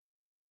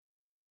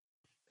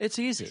 It's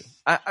easy.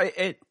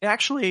 It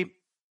actually,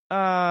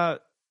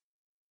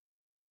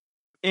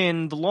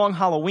 in The Long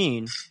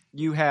Halloween,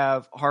 you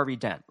have Harvey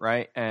Dent,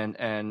 right?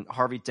 And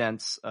Harvey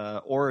Dent's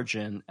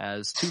origin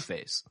as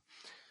Two-Face.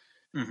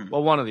 Mm-hmm.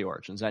 Well, one of the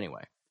origins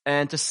anyway.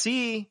 And to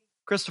see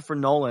Christopher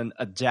Nolan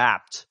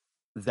adapt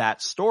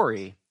that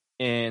story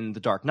in The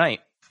Dark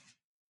Knight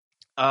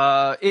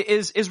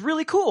is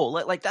really cool.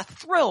 Like that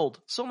thrilled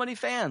so many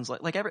fans.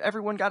 Like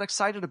everyone got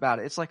excited about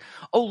it. It's like,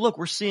 oh, look,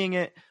 we're seeing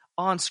it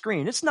on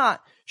screen. It's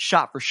not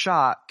shot for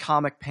shot,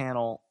 comic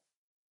panel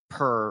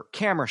per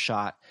camera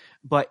shot,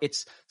 but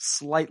it's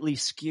slightly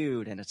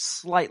skewed and it's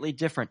slightly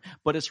different,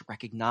 but it's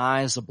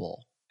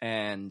recognizable.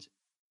 And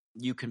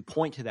you can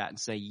point to that and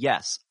say,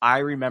 yes, I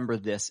remember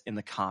this in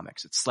the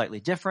comics. It's slightly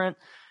different,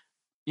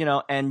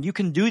 and you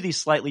can do these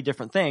slightly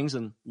different things.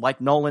 And like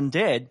Nolan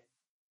did,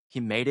 he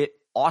made it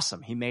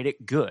awesome. He made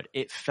it good.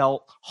 It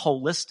felt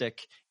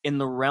holistic in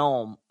the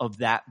realm of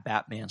that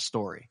Batman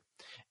story.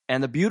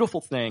 And the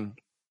beautiful thing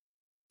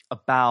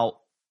about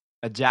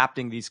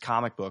adapting these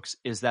comic books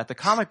is that the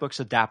comic books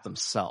adapt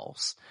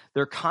themselves.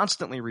 They're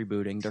constantly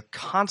rebooting. They're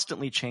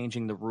constantly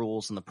changing the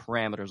rules and the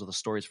parameters of the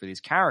stories for these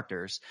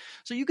characters.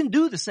 So you can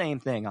do the same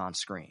thing on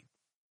screen.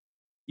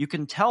 You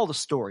can tell the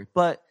story,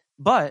 but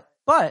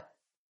I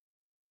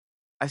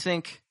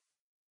think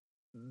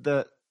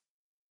the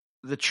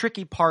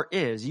tricky part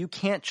is you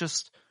can't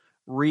just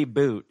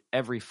reboot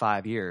every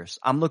 5 years.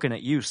 I'm looking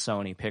at you,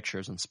 Sony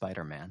Pictures and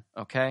Spider-Man.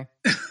 Okay.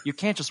 You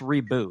can't just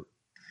reboot.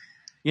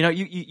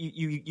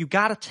 You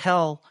got to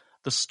tell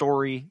the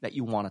story that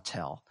you want to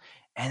tell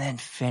and then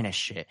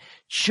finish it.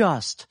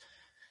 Just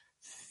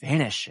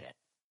finish it.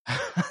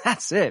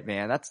 That's it,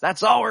 man.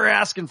 That's all we're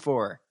asking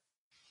for.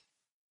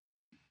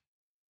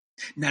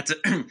 Not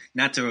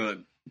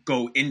to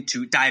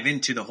dive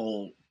into the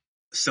whole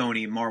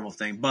Sony Marvel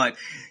thing, but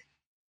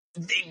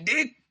they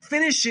did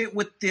finish it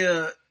with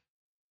the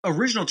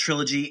original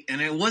trilogy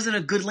and it wasn't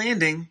a good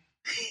landing.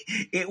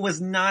 It was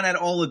not at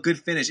all a good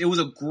finish. It was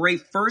a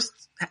great first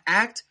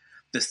act.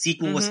 The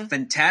sequel was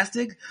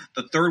fantastic.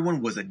 The third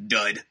one was a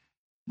dud,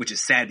 which is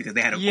sad because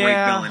they had a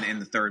great villain in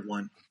the third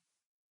one.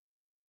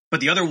 But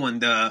the other one,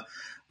 the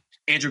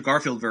Andrew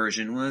Garfield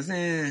version, was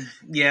they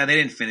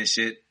didn't finish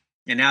it.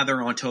 And now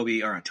they're on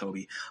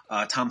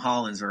Tom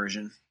Holland's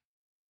version.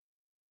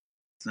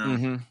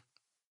 So.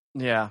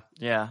 Yeah.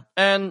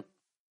 And,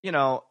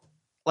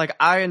 like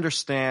I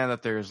understand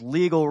that there's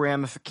legal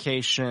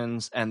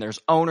ramifications and there's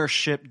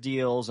ownership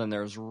deals and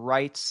there's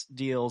rights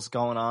deals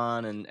going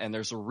on and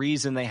there's a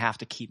reason they have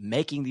to keep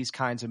making these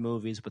kinds of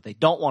movies, but they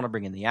don't want to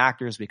bring in the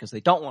actors because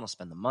they don't want to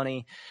spend the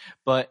money.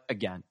 But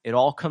again, it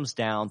all comes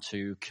down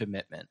to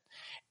commitment.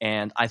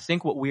 And I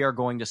think what we are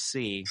going to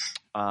see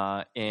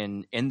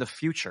in the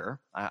future,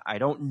 I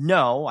don't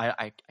know,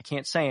 I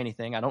can't say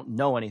anything. I don't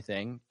know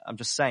anything. I'm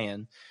just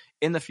saying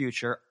in the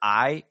future,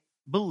 I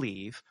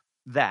believe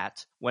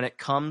that when it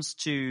comes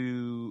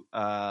to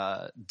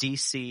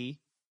DC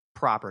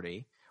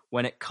property,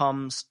 when it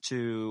comes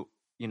to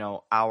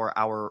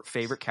our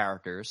favorite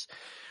characters,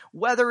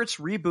 whether it's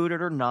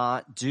rebooted or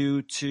not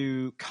due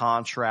to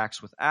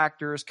contracts with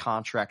actors,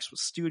 contracts with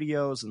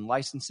studios and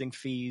licensing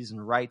fees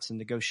and rights and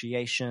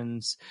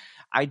negotiations,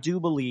 I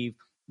do believe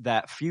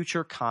that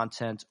future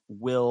content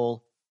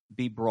will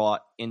be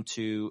brought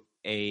into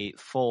a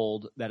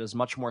fold that is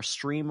much more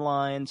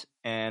streamlined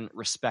and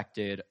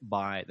respected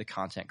by the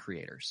content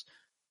creators.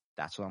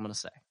 That's what I'm going to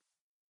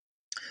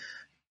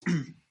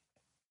say.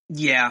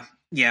 Yeah.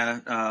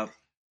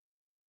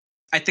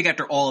 I think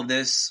after all of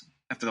this,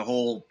 after the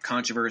whole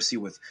controversy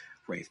with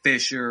Ray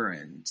Fisher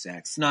and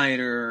Zack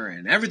Snyder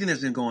and everything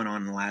that's been going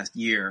on in the last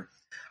year,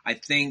 I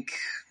think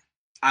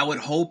I would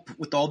hope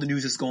with all the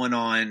news that's going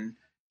on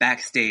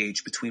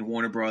backstage between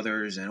Warner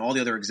Brothers and all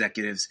the other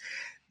executives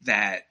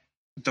that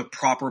the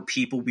proper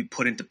people will be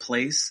put into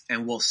place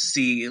and we'll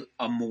see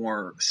a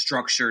more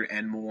structured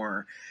and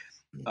more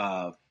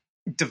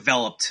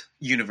developed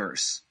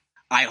universe.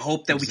 I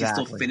hope that we can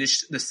still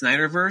finish the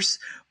Snyderverse,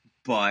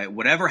 but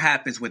whatever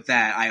happens with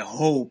that, I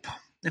hope,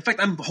 in fact,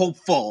 I'm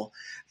hopeful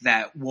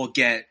that we'll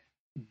get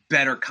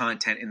better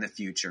content in the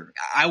future.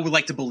 I would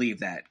like to believe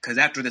that because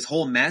after this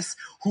whole mess,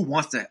 who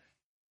wants to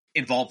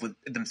involve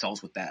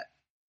themselves with that?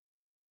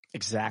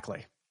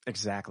 Exactly.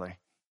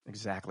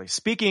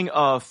 Speaking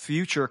of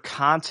future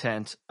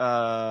content,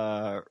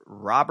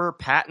 Robert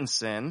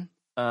Pattinson,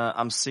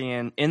 I'm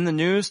seeing in the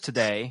news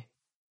today,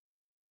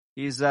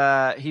 he's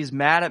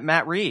mad at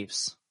Matt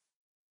Reeves.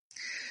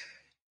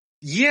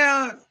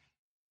 Yeah.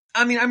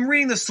 I mean, I'm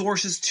reading the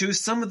sources too.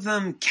 Some of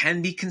them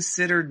can be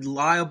considered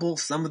liable.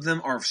 Some of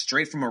them are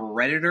straight from a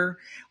Redditor,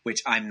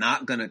 which I'm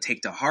not going to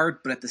take to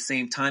heart, but at the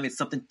same time, it's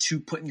something to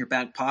put in your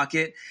back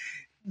pocket.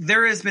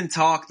 There has been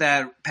talk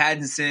that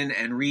Pattinson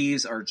and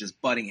Reeves are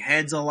just butting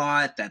heads a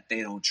lot, that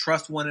they don't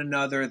trust one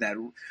another, that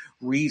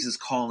Reeves is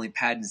calling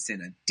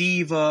Pattinson a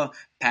diva.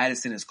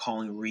 Pattinson is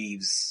calling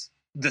Reeves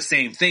the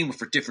same thing, but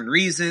for different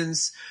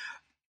reasons.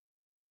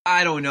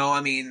 I don't know. I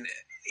mean,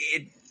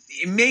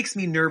 it makes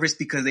me nervous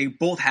because they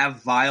both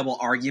have viable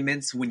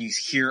arguments when you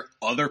hear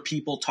other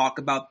people talk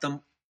about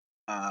them.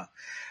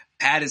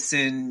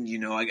 Pattinson,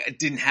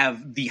 didn't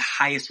have the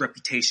highest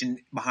reputation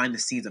behind the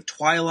scenes of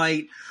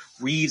Twilight.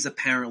 Reeves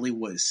apparently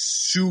was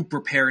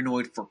super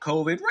paranoid for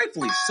COVID,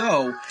 rightfully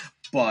so,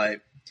 but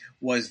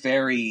was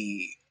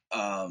very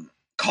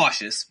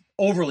cautious,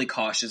 overly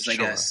cautious, I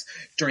guess,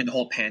 during the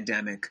whole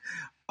pandemic.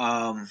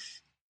 And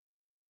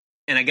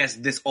I guess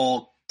this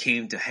all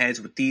came to heads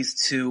with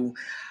these two.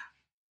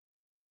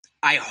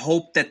 I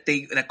hope that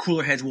that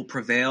cooler heads will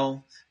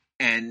prevail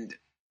and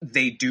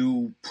they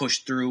do push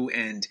through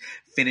and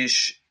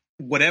finish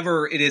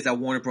whatever it is that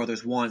Warner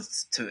Brothers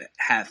wants to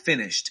have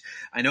finished.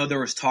 I know there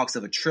was talks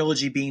of a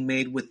trilogy being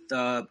made with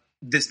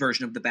this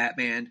version of the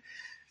Batman.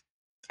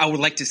 I would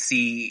like to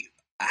see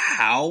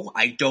how.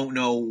 I don't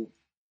know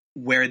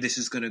where this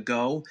is going to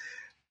go.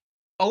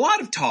 A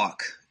lot of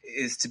talk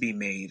is to be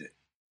made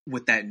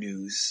with that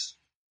news.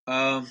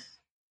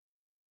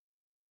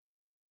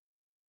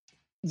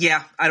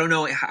 Yeah, I don't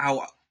know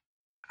how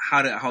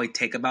I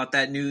take about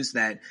that news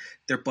that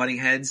they're butting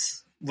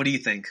heads. What do you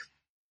think?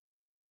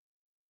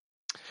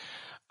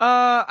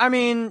 I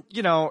mean,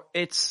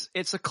 it's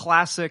a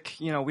classic,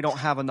 we don't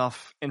have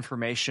enough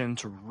information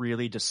to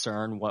really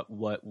discern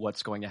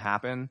what's going to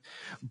happen.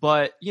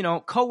 But,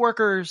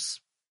 coworkers,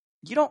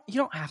 you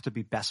don't have to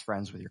be best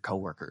friends with your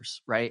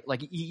coworkers, right?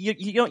 Like you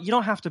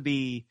don't have to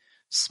be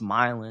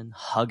smiling,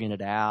 hugging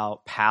it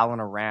out, palling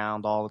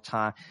around all the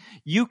time.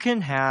 You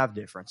can have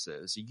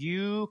differences.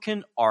 You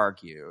can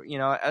argue,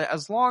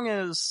 as long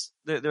as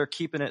they're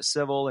keeping it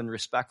civil and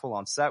respectful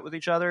on set with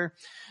each other,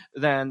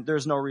 then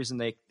there's no reason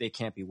they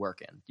can't be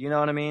working. You know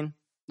what I mean?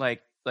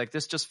 Like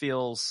this just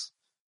feels,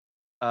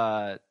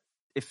 it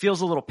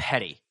feels a little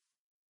petty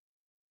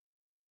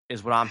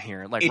is what I'm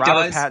hearing. Like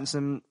Robert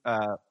Pattinson,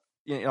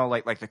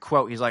 like the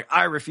quote, he's like,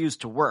 "I refuse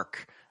to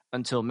work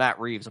until Matt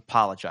Reeves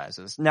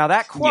apologizes." Now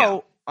that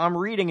quote, I'm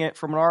reading it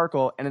from an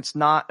article and it's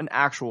not an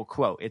actual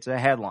quote. It's a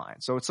headline.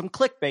 So it's some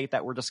clickbait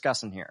that we're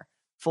discussing here.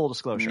 Full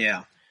disclosure.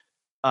 Yeah.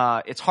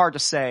 It's hard to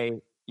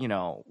say,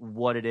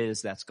 what it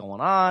is that's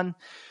going on,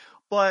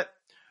 but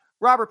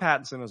Robert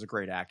Pattinson is a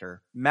great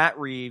actor. Matt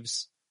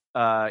Reeves,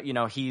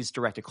 he's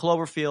directed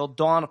Cloverfield,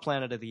 Dawn of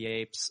Planet of the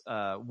Apes,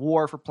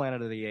 War for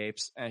Planet of the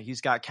Apes, and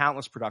he's got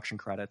countless production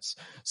credits.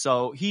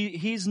 So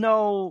he's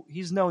no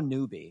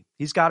newbie.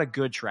 He's got a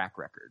good track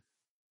record,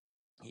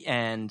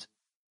 and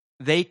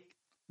they've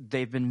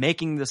been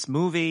making this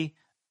movie.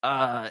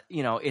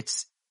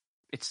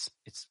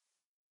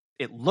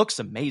 It looks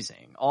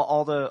amazing.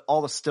 All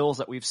the stills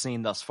that we've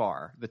seen thus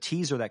far, the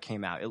teaser that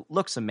came out, it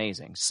looks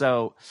amazing.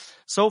 So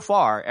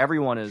far,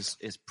 everyone is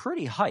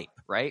pretty hype,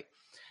 right?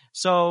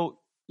 So,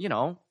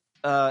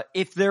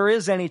 if there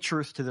is any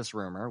truth to this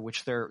rumor,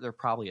 which there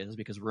probably is,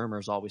 because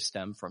rumors always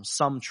stem from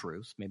some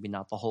truth, maybe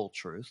not the whole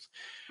truth,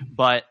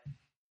 but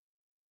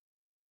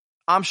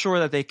I'm sure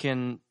that they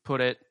can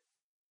put it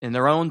in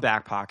their own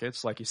back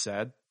pockets, like you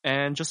said,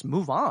 and just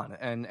move on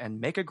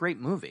and make a great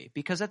movie.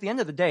 Because at the end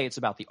of the day, it's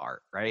about the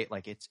art, right?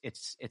 Like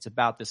it's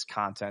about this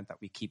content that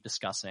we keep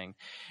discussing.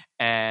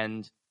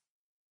 And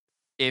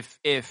if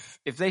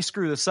they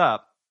screw this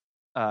up,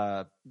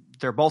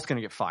 they're both going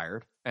to get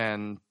fired.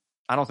 And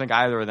I don't think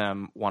either of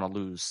them want to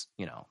lose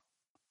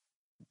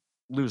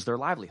their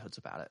livelihoods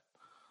about it.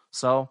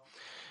 So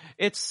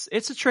it's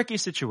a tricky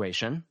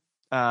situation.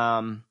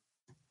 But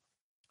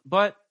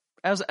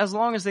as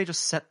long as they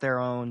just set their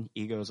own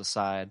egos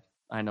aside,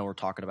 I know we're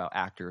talking about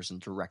actors and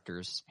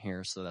directors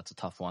here, so that's a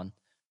tough one.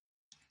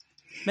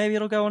 Maybe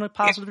it'll go in a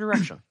positive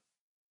direction.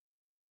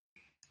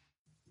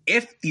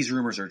 If these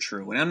rumors are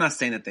true, and I'm not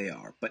saying that they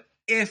are, but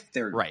if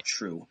they're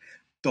true,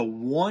 the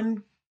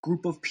one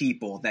group of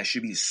people that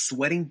should be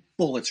sweating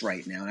bullets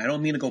right now, and I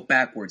don't mean to go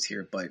backwards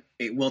here, but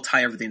it will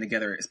tie everything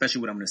together,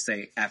 especially what I'm going to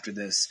say after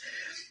this.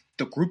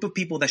 The group of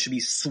people that should be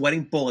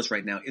sweating bullets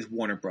right now is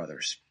Warner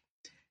Brothers.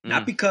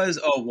 Not because,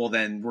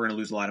 then we're going to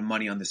lose a lot of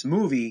money on this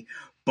movie,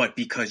 but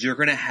because you're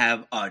going to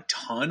have a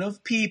ton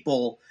of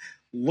people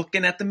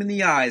looking at them in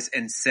the eyes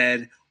and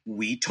said,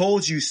 "We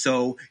told you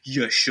so,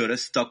 you should have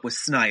stuck with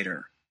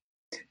Snyder."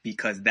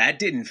 Because that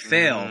didn't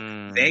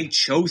fail. They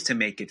chose to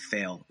make it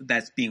fail.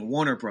 That's being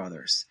Warner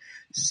Brothers.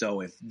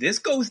 So if this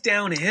goes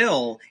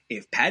downhill,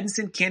 if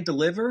Pattinson can't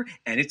deliver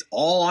and it's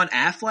all on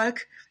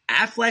Affleck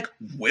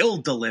will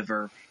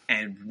deliver.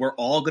 And we're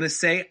all going to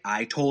say,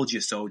 "I told you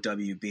so,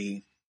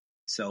 WB."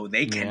 So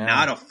they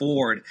cannot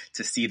afford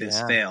to see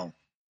this fail.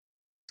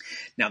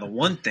 Now, the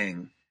one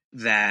thing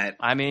that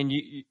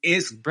you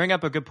bring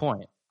up a good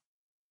point.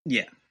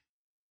 Yeah.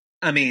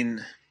 I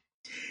mean,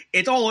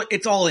 it's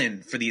all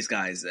in for these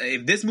guys.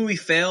 If this movie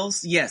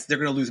fails, yes, they're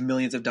going to lose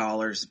millions of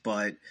dollars,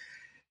 but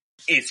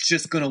it's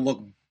just going to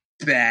look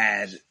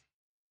bad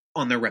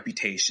on their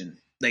reputation.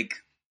 Like,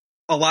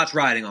 a lot's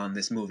riding on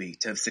this movie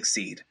to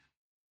succeed.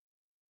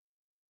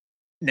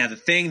 Now, the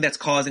thing that's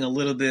causing a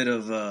little bit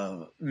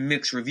of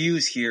mixed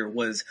reviews here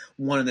was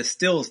one of the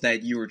stills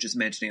that you were just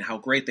mentioning, how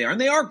great they are.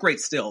 And they are great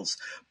stills,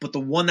 but the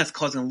one that's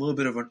causing a little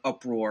bit of an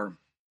uproar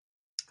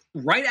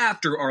right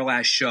after our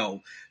last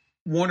show,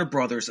 Warner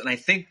Brothers, and I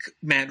think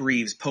Matt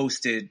Reeves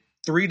posted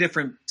 3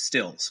 different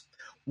stills.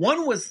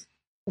 One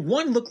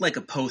looked like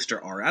a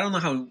poster art. I don't know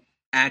how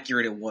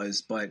accurate it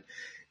was, but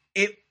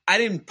I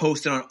didn't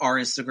post it on our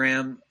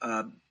Instagram.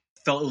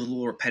 Felt it was a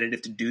little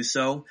repetitive to do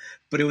so,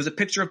 but it was a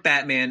picture of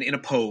Batman in a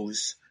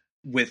pose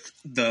with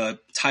the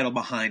title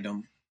behind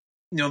him.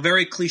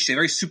 Very cliche,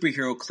 very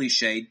superhero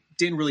cliche.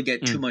 Didn't really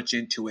get too much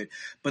into it,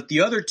 but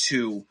the other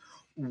 2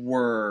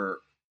 were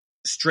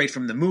straight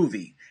from the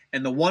movie.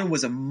 And the one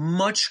was a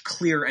much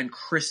clearer and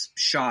crisp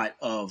shot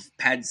of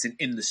Pattinson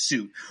in the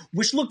suit,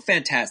 which looked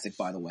fantastic,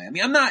 by the way. I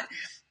mean,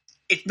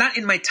 it's not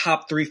in my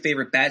top 3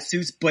 favorite bat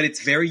suits, but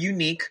it's very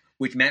unique,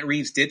 which Matt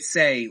Reeves did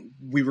say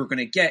we were going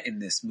to get in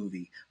this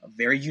movie. A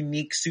very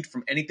unique suit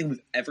from anything we've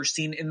ever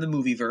seen in the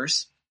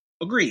movieverse.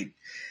 Agreed.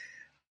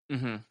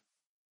 Mm-hmm.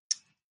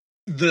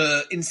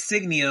 The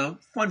insignia,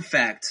 fun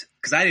fact,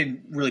 because I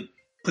didn't really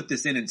put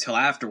this in until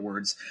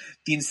afterwards,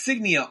 the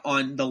insignia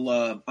on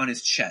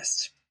his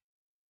chest,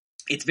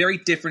 it's very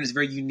different. It's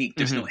very unique.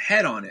 There's no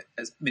head on it,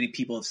 as many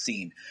people have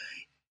seen.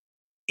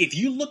 If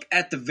you look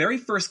at the very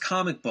first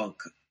comic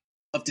book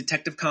of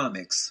Detective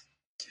Comics,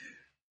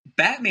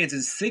 Batman's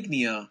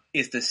insignia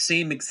is the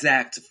same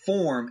exact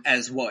form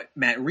as what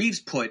Matt Reeves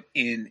put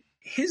in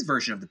his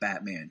version of the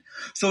Batman.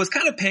 So it's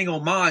kind of paying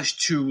homage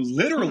to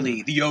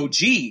literally the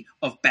OG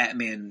of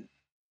Batman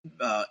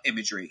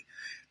imagery.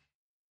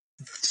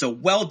 So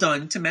well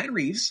done to Matt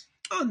Reeves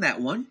on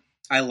that one.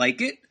 I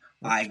like it.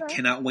 I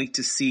cannot wait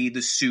to see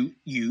the suit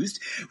used.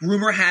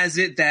 Rumor has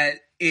it that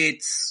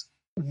it's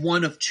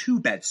one of 2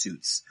 bat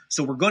suits.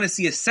 So we're going to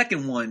see a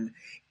second one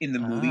in the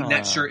movie.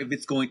 Not sure if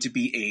it's going to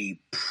be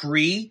a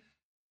pre-suit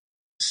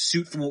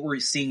from what we're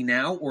seeing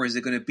now, or is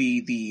it going to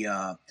be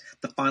the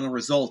final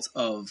result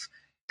of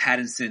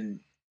Pattinson,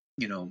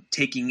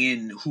 taking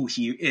in who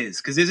he is?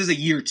 Because this is a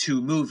year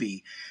 2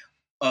 movie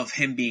of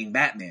him being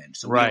Batman.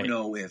 So we don't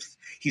know if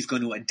he's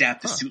going to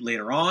adapt the suit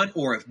later on,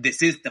 or if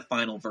this is the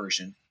final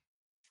version.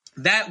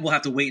 That we'll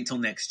have to wait until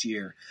next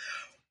year.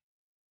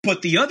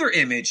 But the other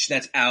image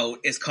that's out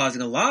is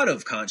causing a lot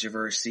of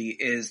controversy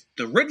is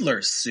the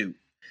Riddler's suit.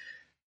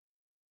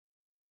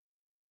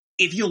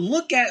 If you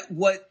look at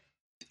what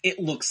it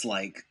looks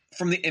like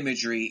from the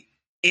imagery,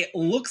 it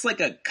looks like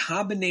a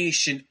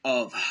combination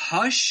of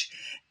Hush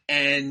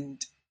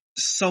and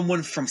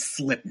someone from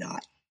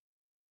Slipknot.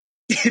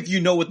 If you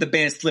know what the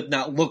band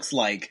Slipknot looks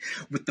like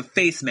with the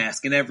face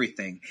mask and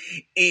everything,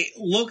 it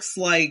looks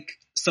like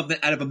something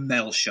out of a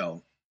metal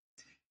show.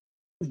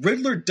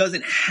 Riddler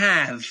doesn't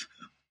have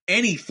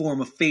any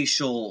form of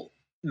facial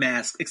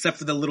mask except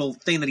for the little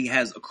thing that he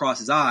has across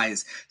his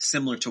eyes,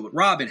 similar to what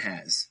Robin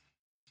has.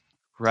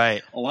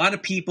 Right. A lot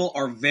of people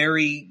are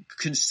very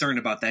concerned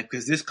about that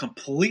because this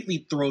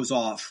completely throws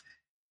off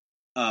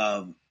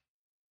the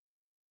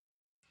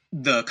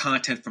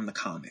content from the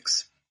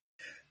comics.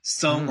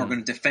 Some are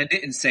going to defend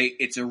it and say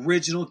it's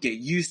original, get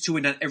used to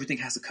it, not everything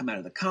has to come out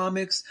of the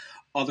comics.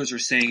 Others are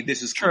saying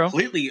this is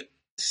completely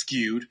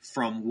skewed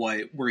from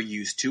what we're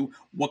used to.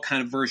 What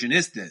kind of version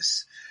is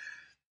this?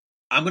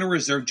 I'm going to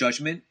reserve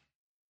judgment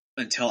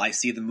until I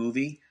see the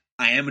movie.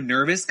 I am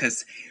nervous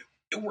because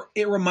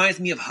it reminds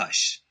me of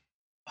Hush.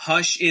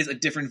 Hush is a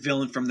different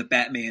villain from the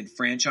Batman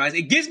franchise.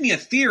 It gives me a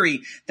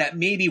theory that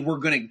maybe we're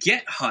going to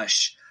get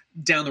Hush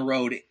down the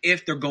road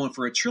if they're going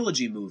for a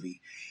trilogy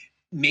movie.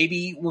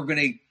 Maybe we're going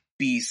to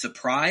be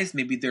surprised.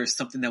 Maybe there's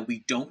something that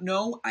we don't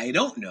know. I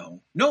don't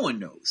know. No one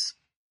knows.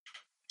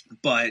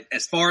 But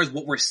as far as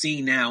what we're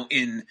seeing now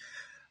in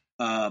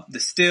the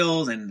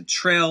stills and the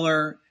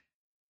trailer,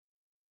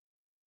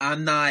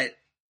 I'm not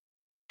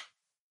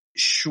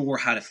sure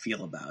how to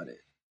feel about it.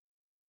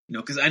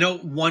 Because I know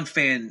one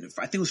fan,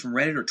 I think it was from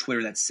Reddit or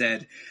Twitter, that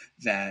said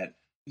that,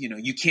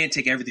 you can't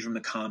take everything from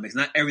the comics.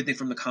 Not everything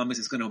from the comics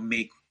is going to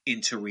make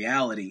into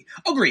reality.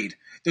 Agreed.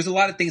 There's a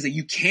lot of things that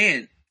you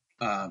can't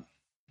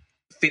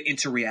fit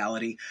into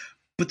reality.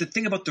 But the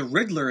thing about the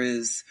Riddler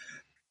is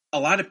a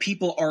lot of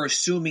people are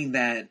assuming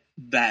that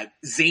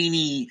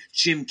zany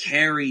Jim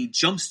Carrey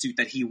jumpsuit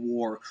that he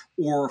wore,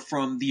 or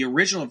from the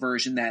original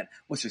version that,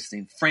 what's his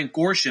name, Frank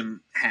Gorshin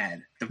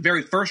had, the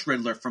very first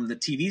Riddler from the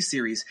TV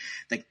series,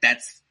 like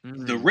that's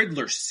the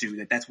Riddler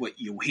suit, that's what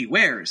he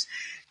wears.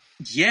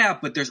 Yeah,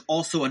 but there's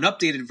also an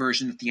updated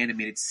version that the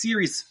animated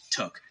series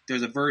took.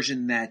 There's a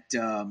version that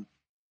the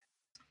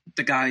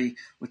guy,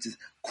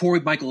 Corey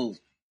Michael,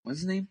 what's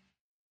his name?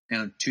 Hang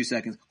on 2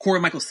 seconds. Corey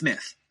Michael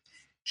Smith.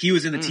 He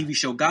was in the TV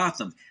show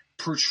Gotham,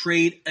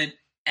 portrayed an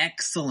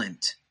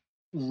excellent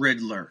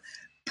Riddler.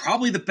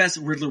 Probably the best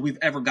Riddler we've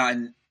ever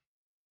gotten,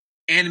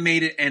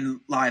 animated and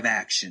live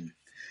action.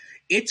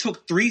 It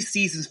took 3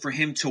 seasons for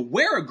him to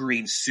wear a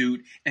green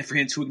suit and for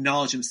him to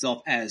acknowledge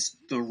himself as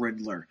the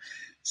Riddler.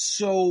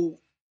 So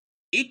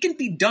it can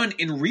be done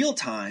in real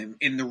time,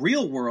 in the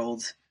real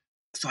world.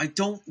 So I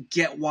don't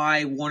get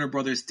why Warner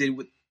Brothers did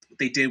what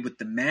they did with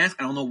the mask.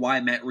 I don't know why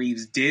Matt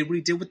Reeves did what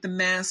he did with the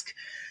mask.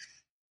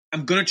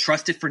 I'm going to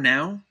trust it for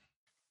now.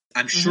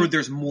 I'm sure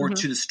there's more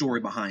to the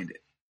story behind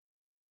it.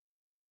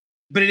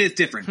 But it is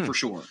different, for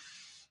sure.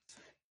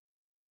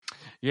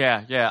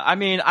 Yeah. I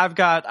mean,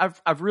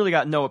 I've really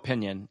got no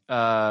opinion.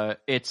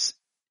 It's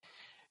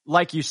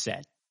like you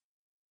said,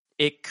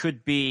 it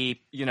could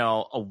be,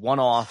 a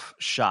one-off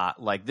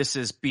shot. Like this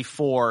is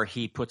before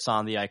he puts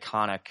on the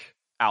iconic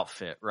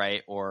outfit,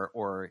 right?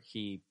 Or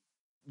he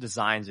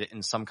designs it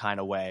in some kind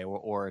of way,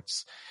 or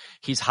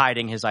he's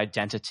hiding his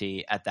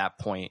identity at that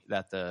point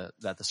that the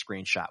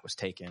screenshot was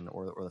taken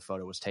or the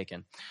photo was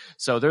taken.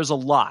 So there's a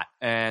lot,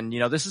 and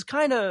this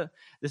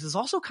is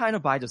also kind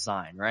of by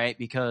design, right?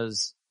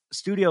 Because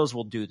studios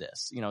will do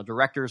this.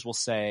 Directors will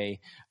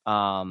say,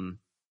 we're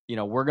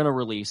going to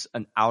release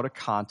an out of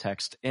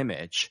context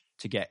image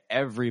to get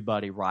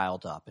everybody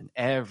riled up and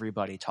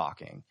everybody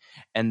talking.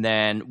 And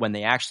then when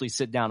they actually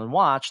sit down and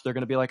watch, they're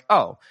going to be like,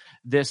 oh,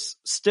 this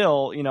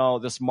still,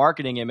 this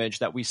marketing image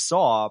that we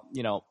saw,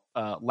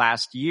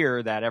 last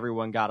year that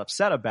everyone got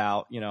upset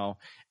about,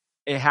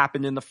 it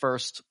happened in the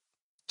first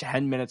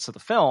 10 minutes of the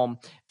film,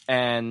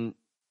 and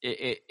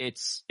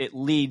it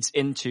leads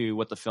into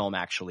what the film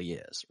actually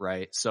is,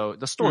 right? So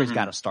the story's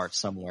got to start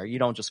somewhere. You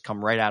don't just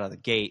come right out of the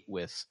gate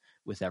with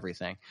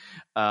everything.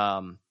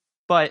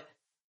 But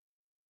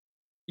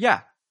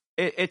yeah,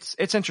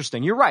 it's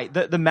interesting. You're right.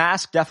 The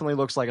mask definitely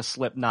looks like a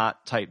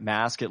Slipknot type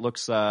mask. It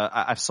looks,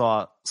 I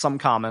saw some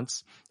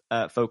comments.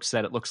 Folks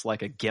said it looks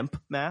like a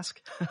GIMP mask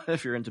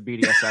if you're into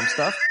BDSM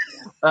stuff.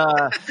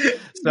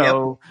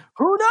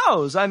 Who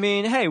knows? I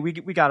mean, hey, we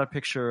got a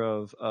picture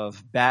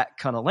of Bat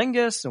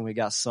Cunnilingus, and we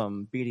got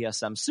some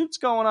BDSM suits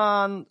going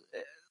on.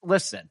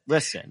 Listen.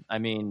 I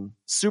mean,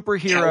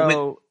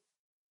 superhero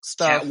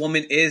stuff.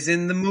 Catwoman is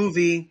in the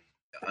movie.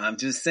 I'm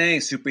just saying,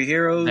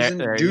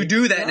 superheroes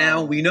do that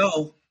now. We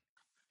know.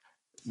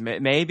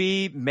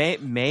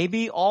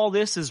 Maybe all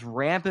this is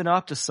ramping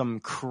up to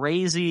some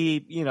crazy,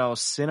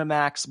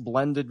 Cinemax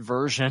blended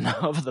version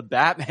of the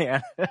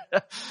Batman,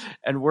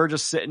 and we're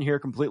just sitting here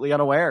completely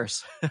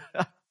unawares.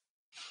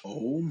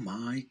 Oh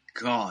my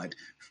God.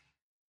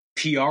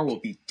 PR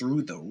will be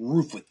through the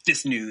roof with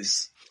this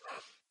news.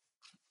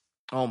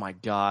 Oh my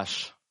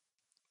gosh.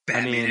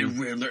 Batman and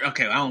Riddler.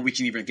 Okay, I don't we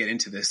can even get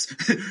into this.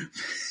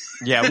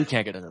 Yeah, we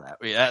can't get into that.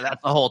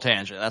 That's a whole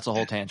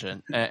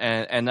tangent.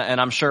 And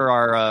I'm sure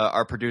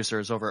our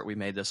producers over at We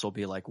Made This will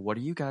be like, "What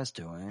are you guys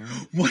doing?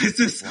 What is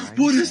this?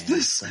 What is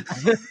this?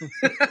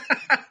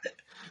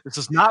 This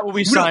is not what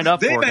we signed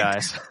up for,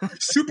 guys."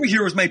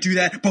 Superheroes might do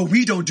that, but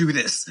we don't do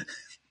this.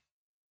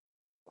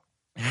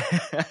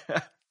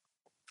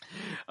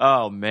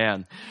 Oh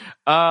man.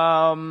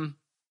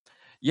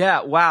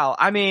 Yeah. Wow.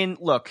 I mean,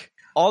 look.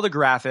 All the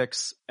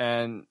graphics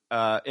and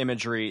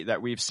imagery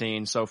that we've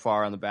seen so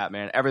far on the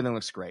Batman, everything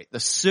looks great. The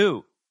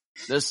suit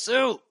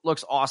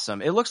looks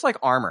awesome. It looks like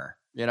armor,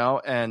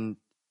 and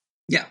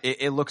yeah,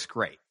 it looks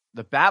great.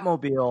 The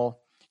Batmobile,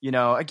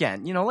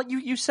 again, like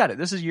you said it.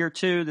 This is year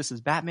 2. This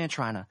is Batman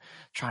trying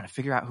to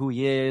figure out who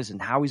he is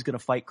and how he's going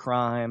to fight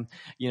crime.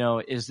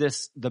 Is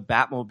this the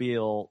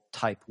Batmobile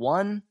Type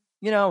 1?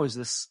 Is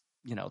this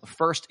the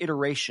first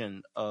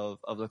iteration of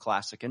the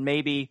classic? And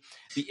maybe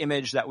the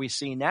image that we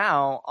see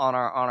now on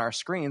our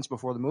screens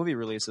before the movie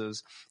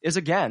releases is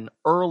again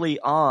early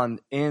on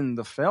in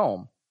the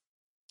film,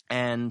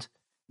 and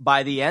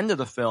by the end of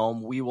the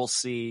film we will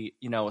see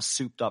a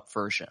souped up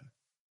version.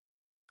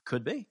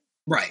 Could be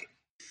right.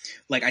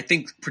 Like, I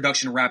think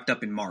production wrapped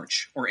up in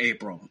March or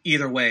April.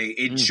 Either way,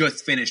 it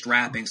just finished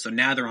wrapping, so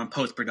now they're on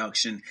post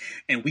production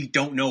and we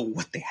don't know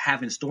what they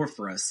have in store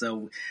for us.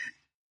 So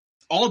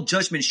all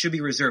judgment should be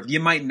reserved. You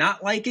might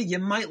not like it. You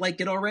might like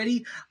it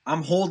already.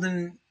 I'm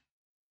holding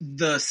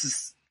the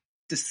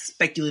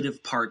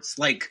speculative parts,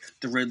 like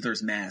the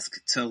Riddler's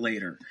mask, to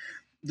later.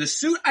 The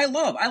suit, I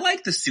love. I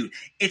like the suit.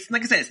 It's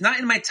like I said, it's not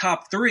in my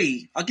top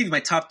 3. I'll give you my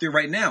top 3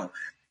 right now.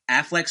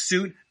 Affleck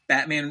suit,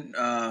 Batman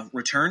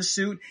Returns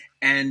suit,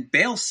 and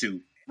Bale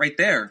suit right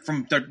there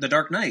from the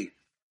Dark Knight.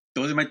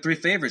 Those are my 3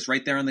 favorites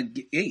right there on the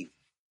gate.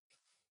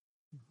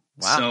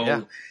 Wow.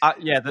 So,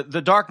 yeah.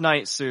 The Dark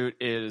Knight suit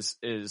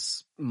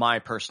is my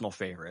personal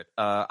favorite.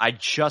 I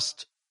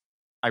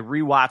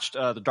rewatched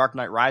The Dark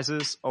Knight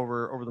Rises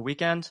over the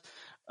weekend.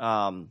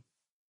 What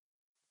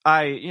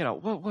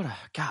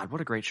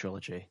a great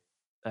trilogy.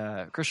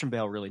 Christian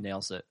Bale really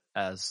nails it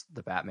as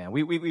the Batman.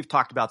 We've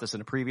talked about this in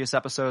a previous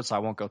episode, so I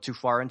won't go too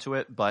far into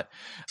it. But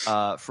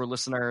for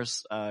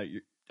listeners,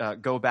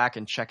 go back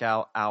and check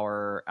out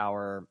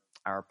our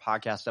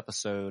podcast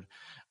episode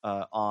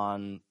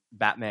on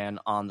Batman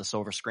on the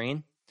silver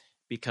screen,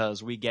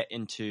 because we get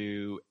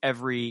into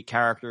every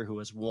character who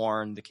has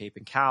worn the cape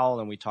and cowl,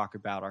 and we talk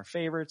about our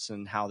favorites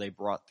and how they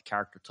brought the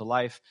character to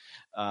life.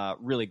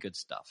 Really good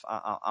stuff.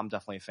 I'm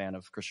definitely a fan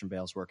of Christian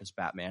Bale's work as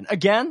Batman.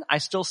 Again, I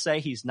still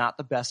say he's not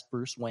the best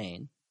Bruce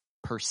Wayne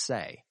per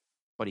se,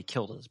 but he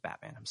killed it as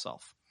Batman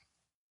himself.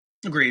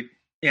 Agreed.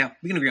 Yeah,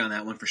 we can agree on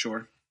that one for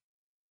sure.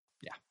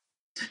 Yeah.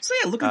 So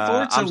yeah, looking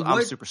forward to I'm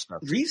what super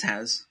stoked. Reeves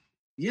has.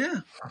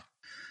 Yeah.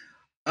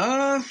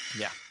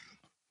 Yeah.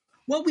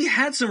 Well, we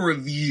had some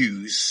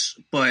reviews,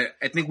 but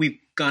I think we've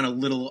gone a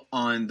little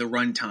on the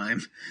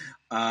runtime.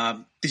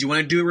 Did you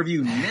want to do a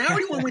review now, or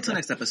do you want to wait till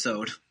next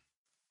episode?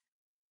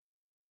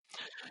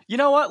 You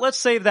know what? Let's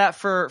save that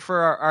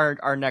for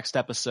our next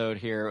episode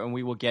here, and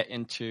we will get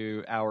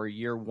into our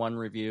year one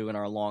review and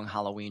our long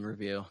Halloween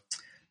review.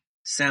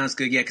 Sounds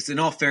good. Yeah, because in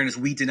all fairness,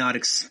 we did not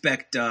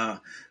expect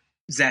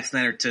Zack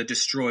Snyder to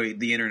destroy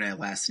the internet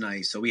last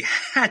night, so we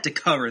had to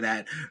cover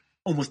that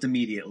almost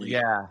immediately.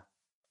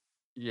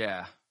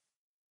 Yeah.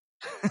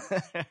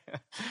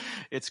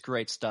 It's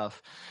great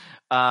stuff.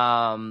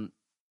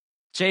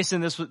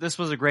 Jason, this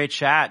was a great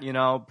chat,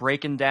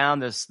 breaking down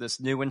this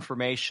new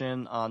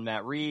information on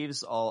Matt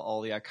Reeves,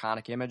 all the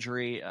iconic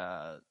imagery.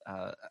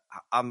 I'm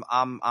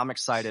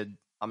excited.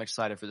 I'm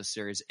excited for the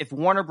series. If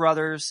Warner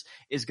Brothers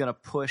is going to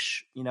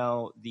push,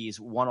 these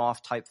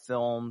one-off type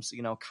films,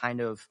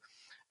 kind of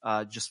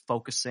just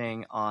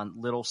focusing on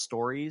little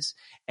stories,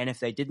 and if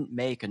they didn't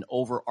make an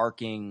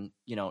overarching,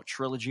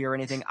 trilogy or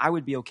anything, I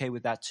would be okay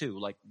with that too.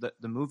 Like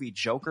the movie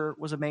Joker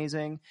was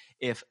amazing.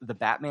 If the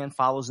Batman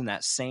follows in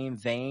that same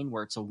vein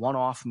where it's a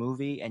one-off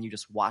movie and you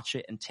just watch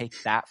it and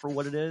take that for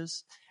what it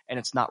is, and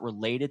it's not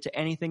related to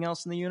anything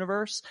else in the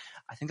universe,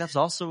 I think that's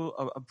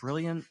also a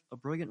brilliant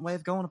way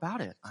of going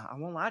about it. I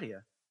won't lie to you.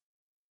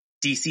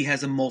 DC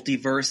has a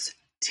multiverse.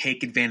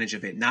 Take advantage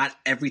of it. Not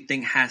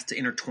everything has to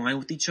intertwine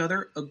with each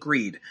other.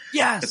 Agreed.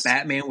 Yes. The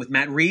Batman with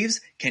Matt Reeves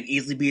can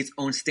easily be its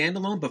own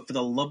standalone, but for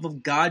the love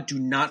of God, do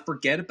not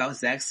forget about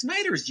Zack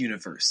Snyder's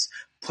universe.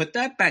 Put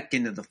that back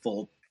into the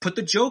fold. Put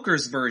the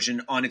Joker's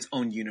version on its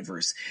own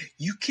universe.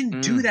 You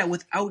can do that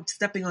without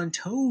stepping on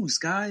toes,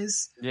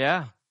 guys.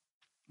 Yeah.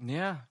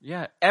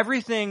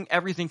 Everything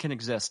can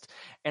exist.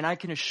 And I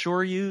can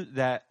assure you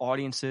that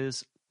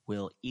audiences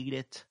will eat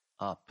it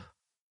up.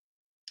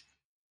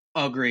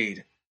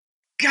 Agreed.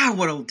 God,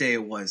 what a day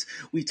it was.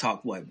 We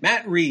talked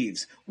Matt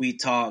Reeves. We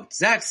talked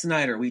Zack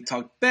Snyder. We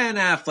talked Ben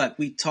Affleck.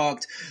 We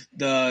talked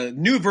the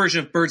new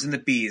version of Birds and the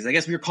Bees. I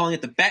guess we were calling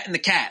it the Bat and the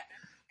Cat.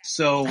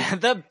 So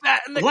the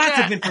Bat and the lots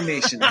Cat. of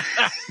information.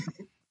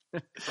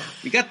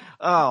 We got.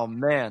 Oh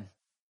man.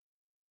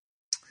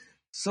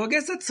 So I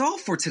guess that's all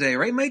for today,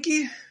 right,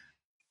 Mikey?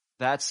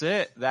 That's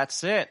it. Right.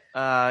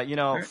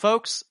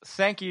 Folks,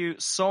 thank you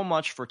so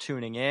much for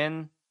tuning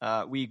in.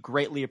 We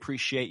greatly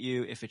appreciate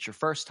you if it's your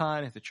first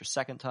time, if it's your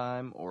second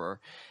time, or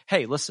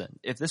hey, listen,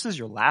 if this is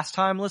your last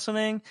time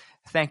listening,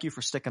 thank you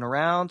for sticking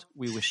around.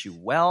 We wish you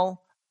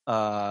well.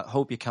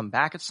 Hope you come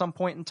back at some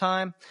point in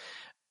time.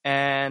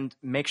 And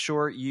make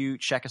sure you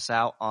check us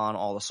out on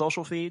all the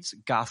social feeds,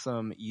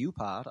 Gotham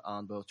UPod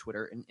on both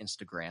Twitter and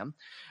Instagram.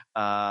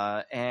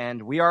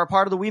 And we are a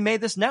part of the We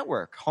Made This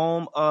Network,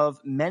 home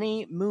of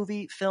many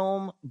movie,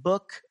 film,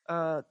 book,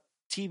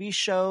 TV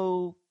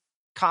show,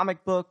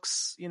 comic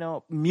books,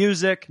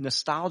 music,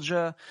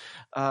 nostalgia.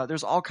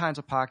 There's all kinds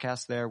of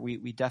podcasts there.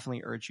 We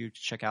definitely urge you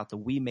to check out the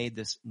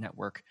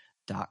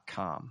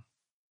WeMadeThisNetwork.com.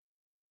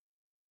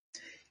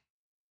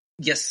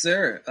 Yes,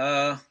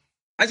 sir.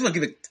 I just want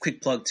to give a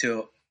quick plug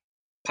to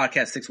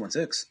Podcast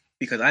 616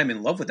 because I'm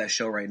in love with that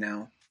show right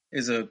now.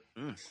 Is a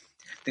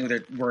thing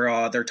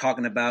they're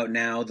talking about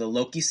now, the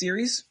Loki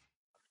series.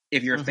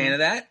 If you're a fan of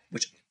that,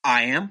 which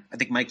I am, I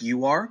think Mike,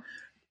 you are.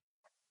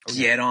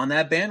 Get on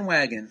that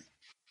bandwagon.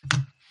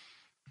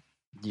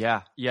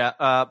 Yeah.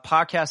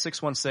 Podcast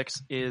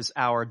 616 is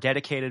our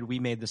dedicated We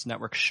Made This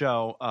Network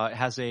show. It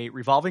has a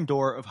revolving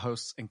door of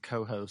hosts and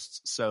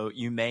co-hosts, so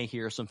you may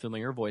hear some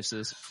familiar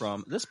voices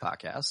from this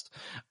podcast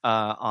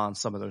on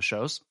some of those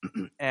shows.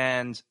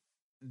 And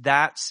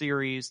that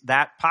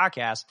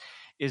podcast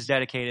is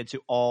dedicated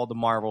to all the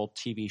Marvel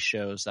TV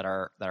shows that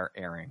are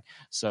airing.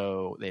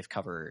 So they've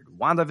covered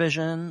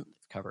WandaVision,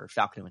 they've covered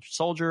Falcon and Winter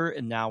Soldier,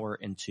 and now we're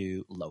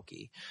into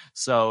Loki.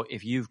 So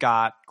if you've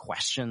got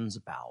questions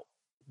about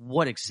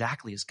what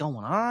exactly is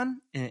going on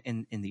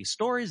in these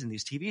stories, in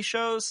these TV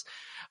shows,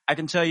 I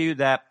can tell you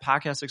that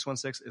Podcast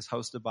 616 is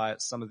hosted by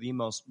some of the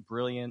most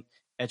brilliant,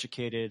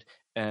 educated,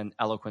 and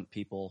eloquent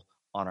people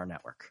on our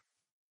network.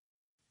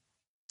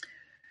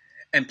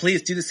 And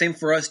please do the same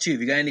for us, too. If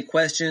you got any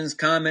questions,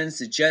 comments,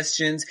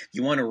 suggestions, if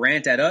you want to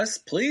rant at us,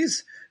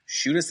 please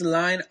shoot us a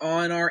line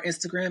on our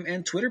Instagram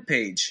and Twitter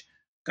page.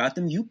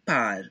 Gotham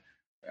UPod.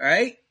 All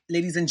right,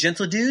 ladies and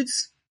gentle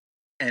dudes?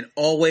 And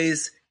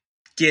always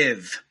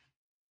give.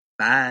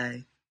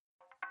 Bye.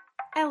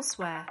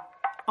 Elsewhere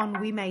on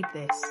We Made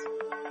This.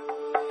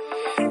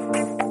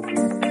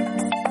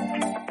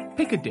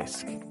 Pick a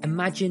disc.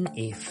 Imagine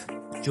if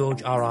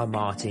George R.R.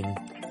 Martin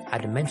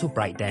had a mental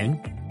breakdown,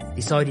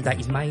 decided that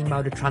his main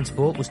mode of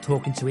transport was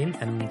talking to him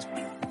and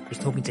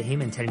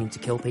telling him to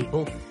kill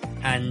people,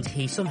 and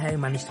he somehow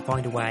managed to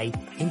find a way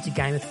into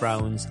Game of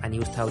Thrones, and he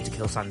was told to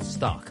kill Sansa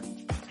Stark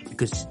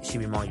because she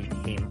reminded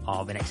him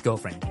of an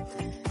ex-girlfriend.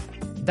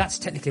 That's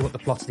technically what the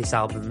plot of this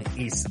album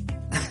is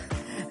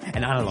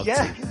an analog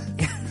to.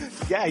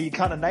 Yeah, you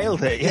kind of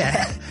nailed it.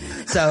 Yeah.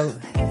 So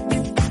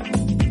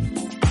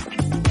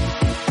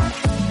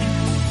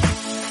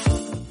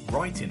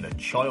right in the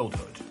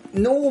childhood.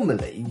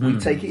 Normally, we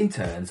take it in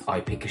turns.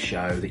 I pick a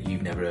show that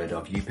you've never heard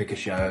of. You pick a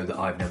show that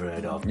I've never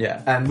heard of.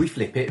 Yeah. And we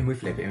flip it, and we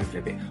flip it, and we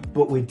flip it.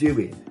 But we're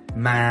doing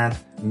Mad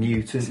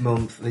Mutant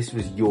Month. This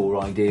was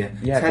your idea.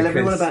 Yeah, Tell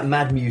everyone because- about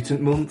Mad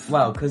Mutant Month.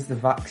 Well, because the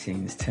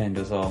vaccines turned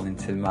us all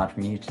into mad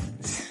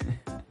mutants.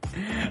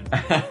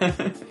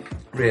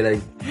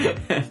 Really?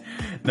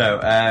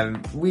 No,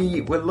 we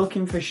were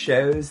looking for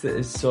shows that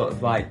has sort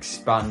of like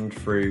spanned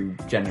through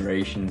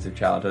generations of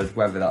childhood,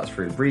 whether that's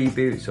through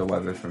reboots or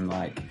whether from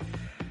like...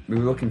 We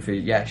were looking for,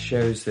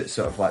 shows that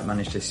sort of like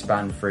managed to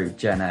span through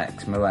Gen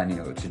X,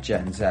 Millennial to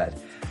Gen Z.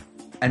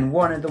 And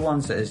one of the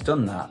ones that has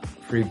done that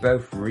through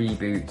both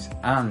reboots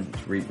and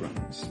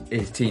reruns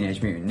is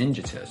Teenage Mutant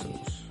Ninja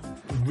Turtles.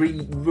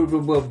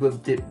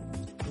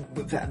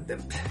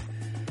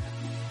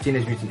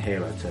 Teenage Mutant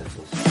Hero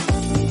Turtles.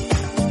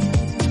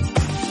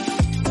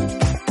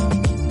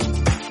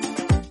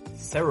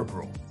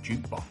 Cerebral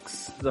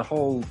Jukebox. The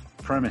whole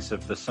premise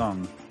of the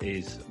song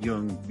is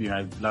young,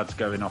 lads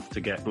going off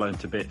to get blown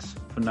to bits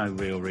for no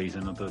real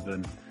reason other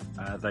than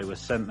they were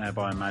sent there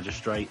by a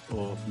magistrate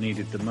or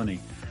needed the money.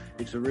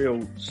 It's a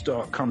real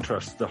stark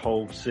contrast, the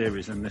whole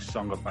series, and this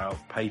song about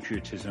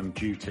patriotism,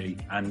 duty,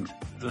 and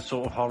the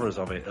sort of horrors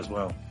of it as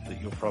well,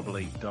 that you'll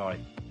probably die.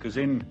 Because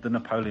in the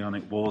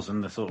Napoleonic Wars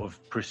and the sort of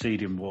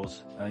preceding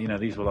wars,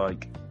 these were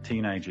like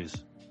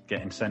teenagers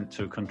getting sent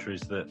to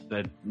countries that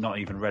they'd not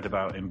even read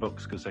about in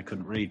books because they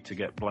couldn't read, to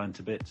get blown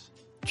to bits.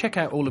 Check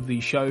out all of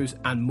these shows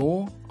and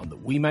more on the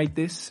We Made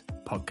This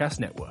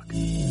podcast network.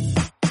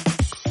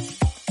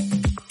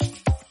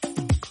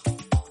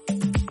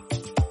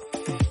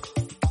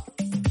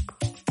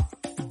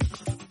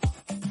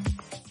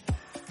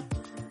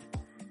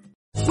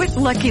 With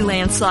Lucky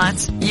Land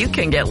Slots, you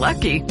can get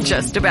lucky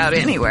just about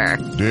anywhere.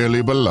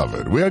 Dearly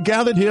beloved, we are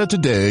gathered here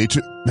today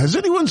to... Has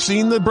anyone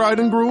seen the bride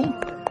and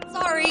groom?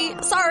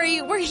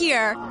 Sorry, we're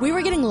here. We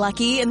were getting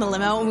lucky in the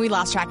limo and we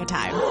lost track of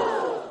time.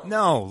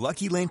 No,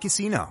 Lucky Land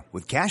Casino,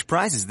 with cash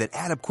prizes that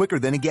add up quicker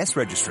than a guest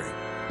registry.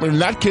 In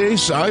that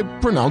case, I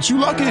pronounce you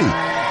lucky.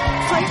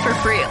 Play for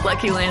free at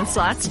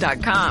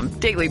LuckyLandSlots.com.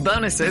 Daily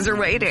bonuses are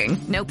waiting.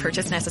 No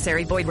purchase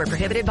necessary. Void where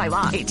prohibited by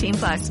law.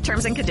 18+.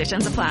 Terms and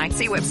conditions apply.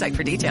 See website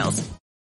for details.